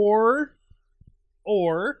or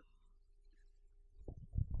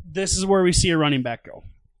this is where we see a running back go.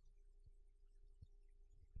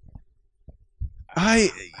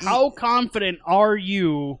 How confident are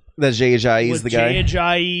you that Jay Ajayi is the guy? Jay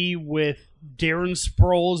Ajayi with Darren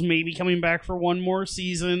Sproles maybe coming back for one more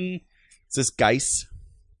season. Is this Geis?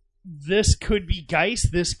 This could be Geis.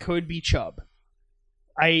 This could be Chubb.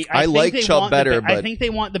 I like Chubb better, but I think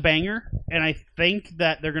they want the banger, and I think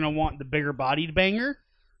that they're going to want the bigger bodied banger,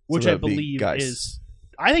 which I believe is.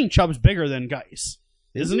 I think Chubb's bigger than Geis,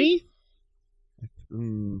 isn't he?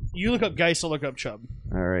 You look up Geis, I'll look up Chubb.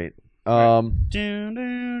 All right. I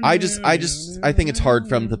think it's hard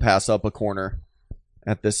for them to pass up a corner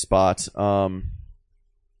at this spot.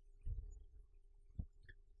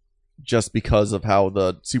 Just because of how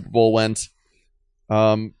the Super Bowl went.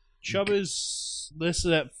 Chubb is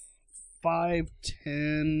listed at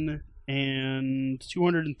 5'10" and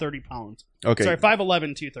 230 pounds. Okay. Sorry,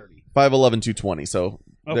 5'11", 230. 5'11", 220, so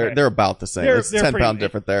okay. They're about the same. It's 10-pound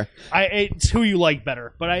different there. It's who you like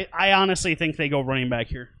better, but I honestly think they go running back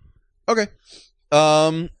here. Okay.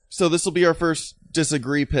 So this will be our first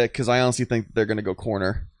disagree pick because I honestly think they're going to go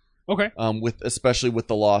corner. Okay. Especially with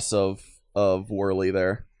the loss of Worley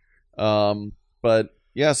there. But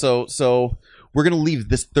yeah, so we're going to leave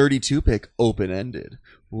this 32 pick open ended.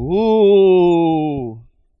 Ooh.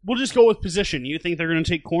 We'll just go with position. You think they're going to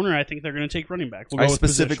take corner? I think they're going to take running back. I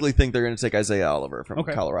specifically think they're going to take Isaiah Oliver from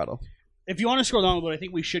Colorado. If you want to scroll down a little bit, I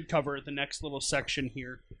think we should cover the next little section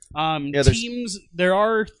here. Yeah, teams. There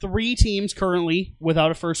are 3 teams currently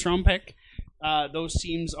without a first-round pick. Those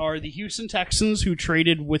teams are the Houston Texans, who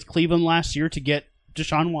traded with Cleveland last year to get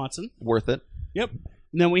Deshaun Watson. Worth it. Yep.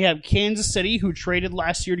 And then we have Kansas City, who traded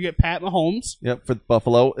last year to get Pat Mahomes. Yep, for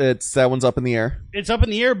Buffalo. That one's up in the air. It's up in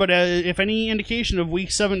the air, but if any indication of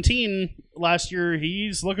Week 17 last year,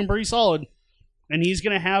 he's looking pretty solid. And he's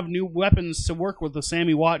going to have new weapons to work with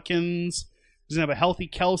Sammy Watkins. He's going to have a healthy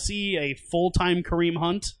Kelsey, a full-time Kareem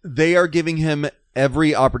Hunt. They are giving him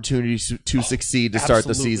every opportunity to succeed to start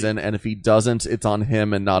the season, and if he doesn't, it's on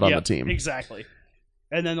him and not on the team. Exactly.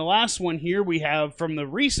 And then the last one here we have from the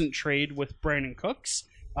recent trade with Brandon Cooks,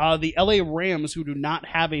 the LA Rams, who do not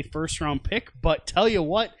have a first-round pick, but tell you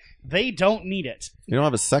what, they don't need it. They don't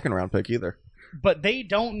have a second-round pick either. But they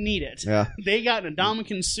don't need it. Yeah. They got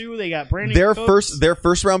Ndamukong Suh, they got Brandon Cooks. Their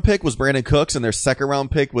first-round pick was Brandon Cooks, and their second-round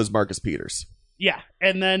pick was Marcus Peters. Yeah,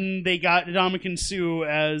 and then they got Ndamukong Suh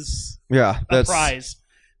as a prize.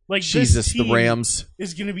 Like, Jesus, this team the Rams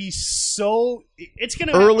is going to be so. It's going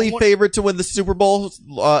to early favorite to win the Super Bowl.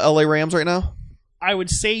 LA Rams right now. I would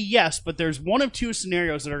say yes, but there's one of 2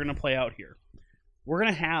 scenarios that are going to play out here. We're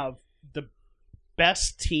going to have the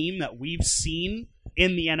best team that we've seen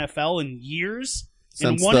in the NFL in years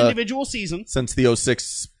in one individual season since the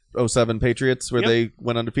 06-07 Patriots, where they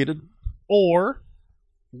went undefeated, or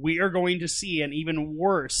we are going to see an even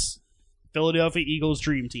worse Philadelphia Eagles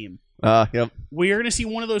dream team. Yep. We are going to see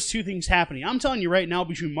one of those 2 things happening. I'm telling you right now,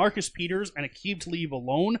 between Marcus Peters and Aqib Talib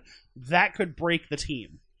alone, that could break the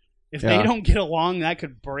team. If they don't get along, that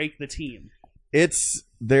could break the team.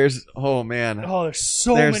 There's so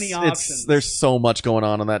many options. There's so much going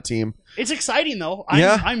on that team. It's exciting though.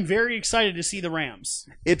 I'm very excited to see the Rams.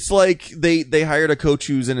 It's like they hired a coach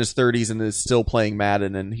who's in his 30s and is still playing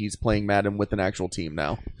Madden, and he's playing Madden with an actual team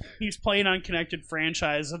now. He's playing on Connected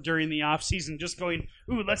Franchise during the offseason, just going,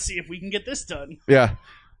 ooh, let's see if we can get this done. Yeah.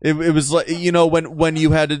 It was like, when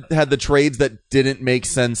you had the trades that didn't make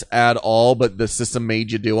sense at all, but the system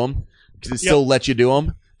made you do them, because it still let you do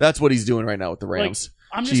them. That's what he's doing right now with the Rams.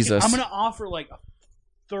 I'm going to offer like a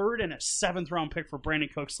 3rd and a 7th round pick for Brandon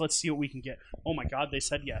Cooks. Let's see what we can get. Oh my God, they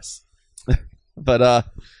said yes. But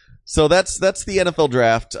so that's the NFL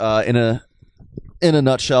draft in a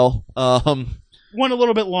nutshell. Went a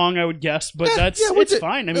little bit long, I would guess, but it's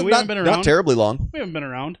fine. I mean, we haven't been around. Not terribly long. We haven't been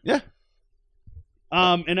around. Yeah.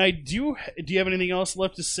 And do you have anything else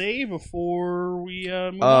left to say before we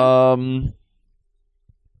move on?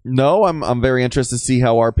 No, I'm very interested to see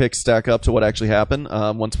how our picks stack up to what actually happened.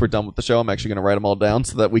 Once we're done with the show, I'm actually going to write them all down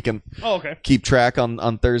so that we can keep track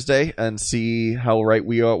on Thursday and see how right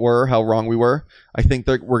we were, how wrong we were. I think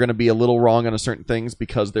that we're going to be a little wrong on certain things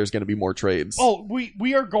because there's going to be more trades. Oh,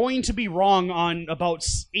 we are going to be wrong on about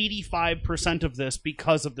 85% of this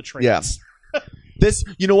because of the trades. Yes. This,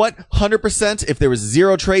 you know what? 100%. If there was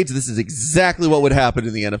 0 trades, this is exactly what would happen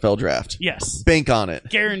in the NFL draft. Yes. Bank on it.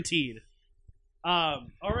 Guaranteed. All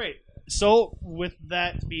right. So, with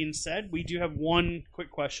that being said, we do have one quick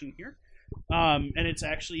question here. And it's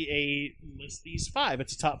actually a list these 5.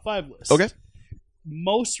 It's a top 5 list. Okay.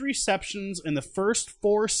 Most receptions in the first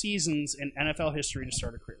 4 seasons in NFL history to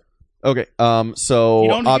start a career. Okay. So you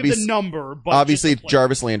don't give the number, but obviously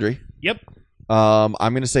Jarvis Landry. Yep. I'm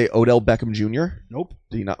going to say Odell Beckham Jr. Nope.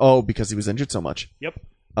 Do you not? Oh, because he was injured so much. Yep.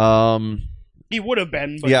 He would have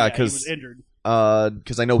been, but he was injured.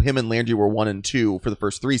 Because I know him and Landry were 1 and 2 for the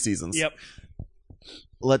first 3 seasons. Yep.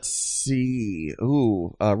 Let's see.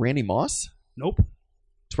 Ooh, Randy Moss? Nope.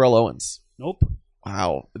 Terrell Owens? Nope.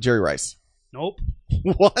 Wow. Jerry Rice? Nope.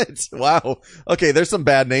 What? Wow. Okay, there's some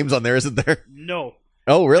bad names on there, isn't there? No.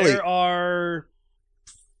 Oh, really? There are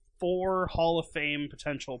 4 Hall of Fame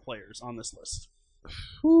potential players on this list.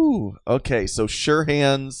 Ooh. Okay, so sure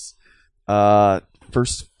hands.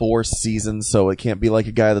 First 4 seasons, so it can't be like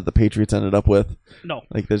a guy that the Patriots ended up with. No.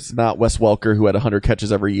 Like, there's not Wes Welker, who had 100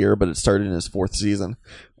 catches every year, but it started in his 4th season.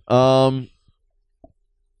 Wow.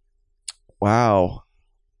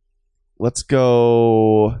 Let's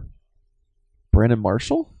go Brandon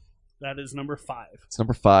Marshall? That is number 5. It's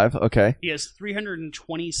number 5, okay. He has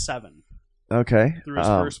 327. Okay. Through his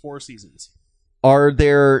first 4 seasons. Are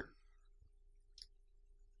there...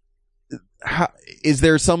 is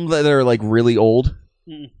there some that are like really old?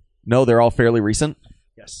 Mm. No, they're all fairly recent.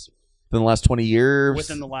 Yes. In the last 20 years?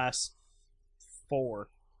 Within the last 4.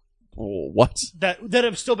 What? That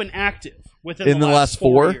have still been active within in the last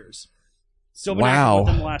 4 years. Still been active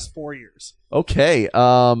within the last 4 years. Okay.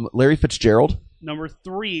 Larry Fitzgerald. Number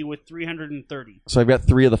 3 with 330. So I've got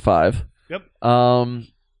 3 of the 5. Yep.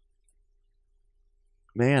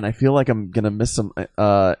 Man, I feel like I'm gonna miss some.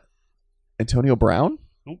 Antonio Brown.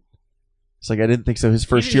 Nope. It's like I didn't think so. His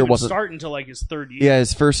first year wasn't start until like his 3rd year. Yeah,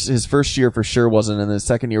 his first year for sure wasn't, and his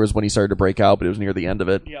second year was when he started to break out, but it was near the end of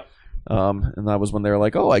it. Yep. And that was when they were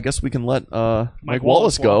like, "Oh, I guess we can let Mike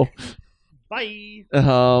Wallace go." Bye.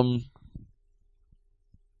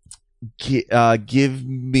 Give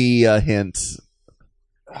me a hint.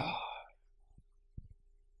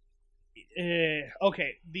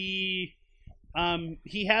 Okay.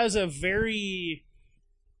 He has a very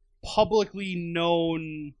publicly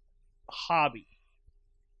known hobby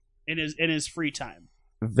in his free time.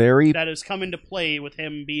 That has come into play with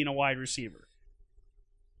him being a wide receiver.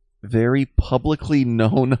 Very publicly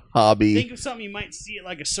known hobby. Think of something you might see at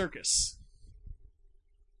like a circus.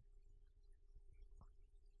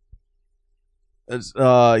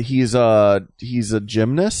 He's a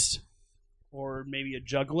gymnast, or maybe a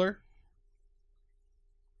juggler.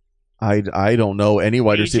 I don't know any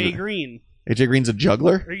wide receiver. AJ Green. AJ Green's a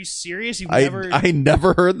juggler? Are you serious? I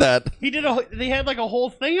never heard that. They had like a whole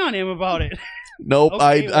thing on him about it. Nope.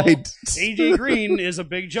 Okay, AJ Green is a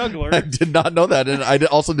big juggler. I did not know that, and I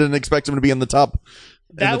also didn't expect him to be in the top.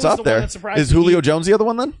 That was the there. one that surprised me. Is Julio Jones the other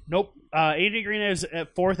one then? Nope. AJ Green is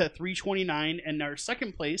at 4th at 329, and our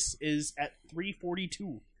second place is at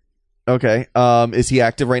 342. Okay. Is he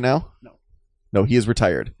active right now? No. No, he is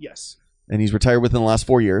retired. Yes. And he's retired within the last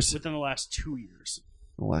 4 years. Within the last 2 years.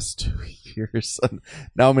 The last 2 years.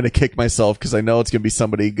 Now I'm going to kick myself because I know it's going to be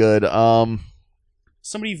somebody good.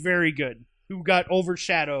 Somebody very good who got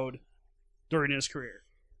overshadowed during his career.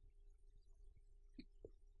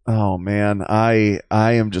 Oh man, I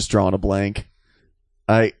am just drawing a blank.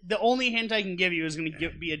 The only hint I can give you is going to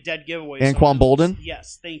be a dead giveaway. Anquan Boldin?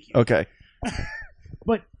 Yes, thank you. Okay.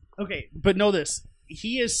 But know this.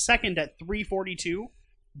 He is second at 342.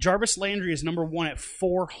 Jarvis Landry is number 1 at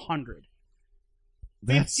 400.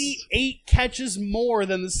 58 catches more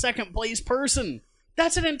than the second place person.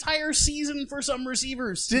 That's an entire season for some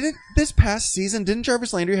receivers. This past season, didn't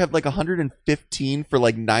Jarvis Landry have like 115 for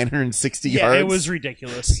like 960 yards? Yeah, it was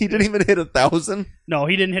ridiculous. He didn't even hit 1,000? No,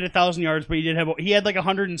 he didn't hit 1,000 yards, but he had like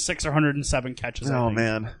 106 or 107 catches. Oh,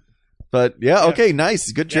 man. But yeah, okay,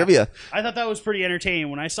 nice. Good trivia. I thought that was pretty entertaining.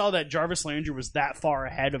 When I saw that Jarvis Landry was that far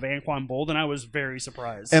ahead of Anquan Boldin, I was very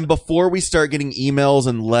surprised. And before we start getting emails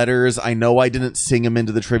and letters, I know I didn't sing him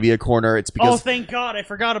into the trivia corner. It's because thank God, I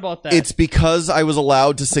forgot about that. It's because I was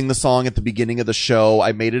allowed to sing the song at the beginning of the show.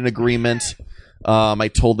 I made an agreement. I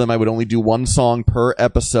told them I would only do 1 song per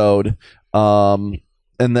episode. And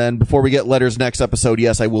then before we get letters next episode,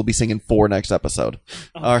 yes, I will be singing 4 next episode.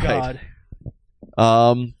 All right. God.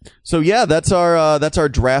 So yeah, that's our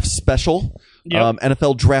draft special. Yep.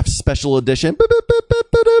 NFL draft special edition.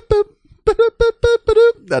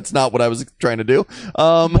 That's not what I was trying to do.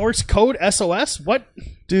 Morse code SOS? What?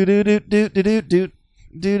 Do do do do do do do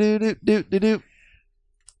do do do do do.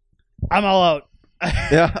 I'm all out.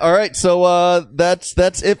 Yeah. All right. So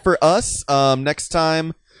that's it for us. Next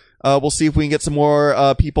time we'll see if we can get some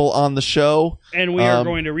more people on the show. And we are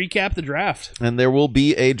going to recap the draft. And there will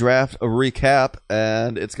be a draft recap,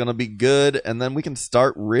 and it's going to be good. And then we can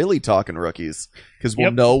start really talking rookies because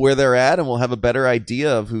we'll know where they're at, and we'll have a better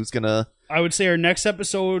idea of who's going to... I would say our next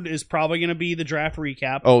episode is probably going to be the draft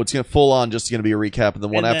recap. Oh, it's going to full on just going to be a recap. And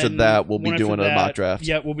then after that, we'll be doing a mock draft.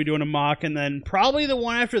 Yeah, we'll be doing a mock. And then probably the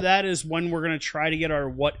one after that is when we're going to try to get our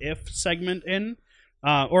what if segment in.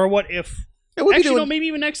 Or what if... Actually, no, maybe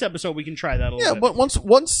even next episode we can try that a little bit. But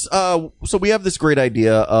once, so we have this great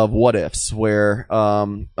idea of what ifs where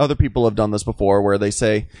other people have done this before, where they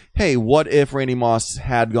say, "Hey, what if Randy Moss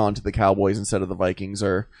had gone to the Cowboys instead of the Vikings?"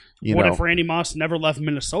 Or what if Randy Moss never left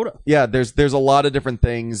Minnesota? Yeah, there's a lot of different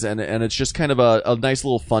things, and it's just kind of a nice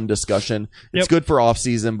little fun discussion. It's good for off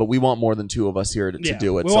season, but we want more than 2 of us here to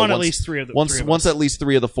do it. We want at least 3 of them. Once at least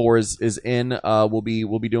 3 of the 4 is in, we'll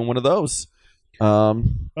be doing one of those.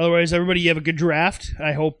 Otherwise, everybody, you have a good draft.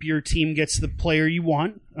 I hope your team gets the player you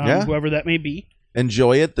want, whoever that may be.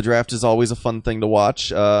 Enjoy it. The draft is always a fun thing to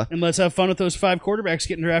watch. And let's have fun with those 5 quarterbacks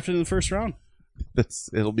getting drafted in the first round.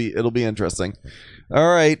 It'll be interesting. All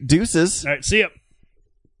right, deuces. All right, see ya.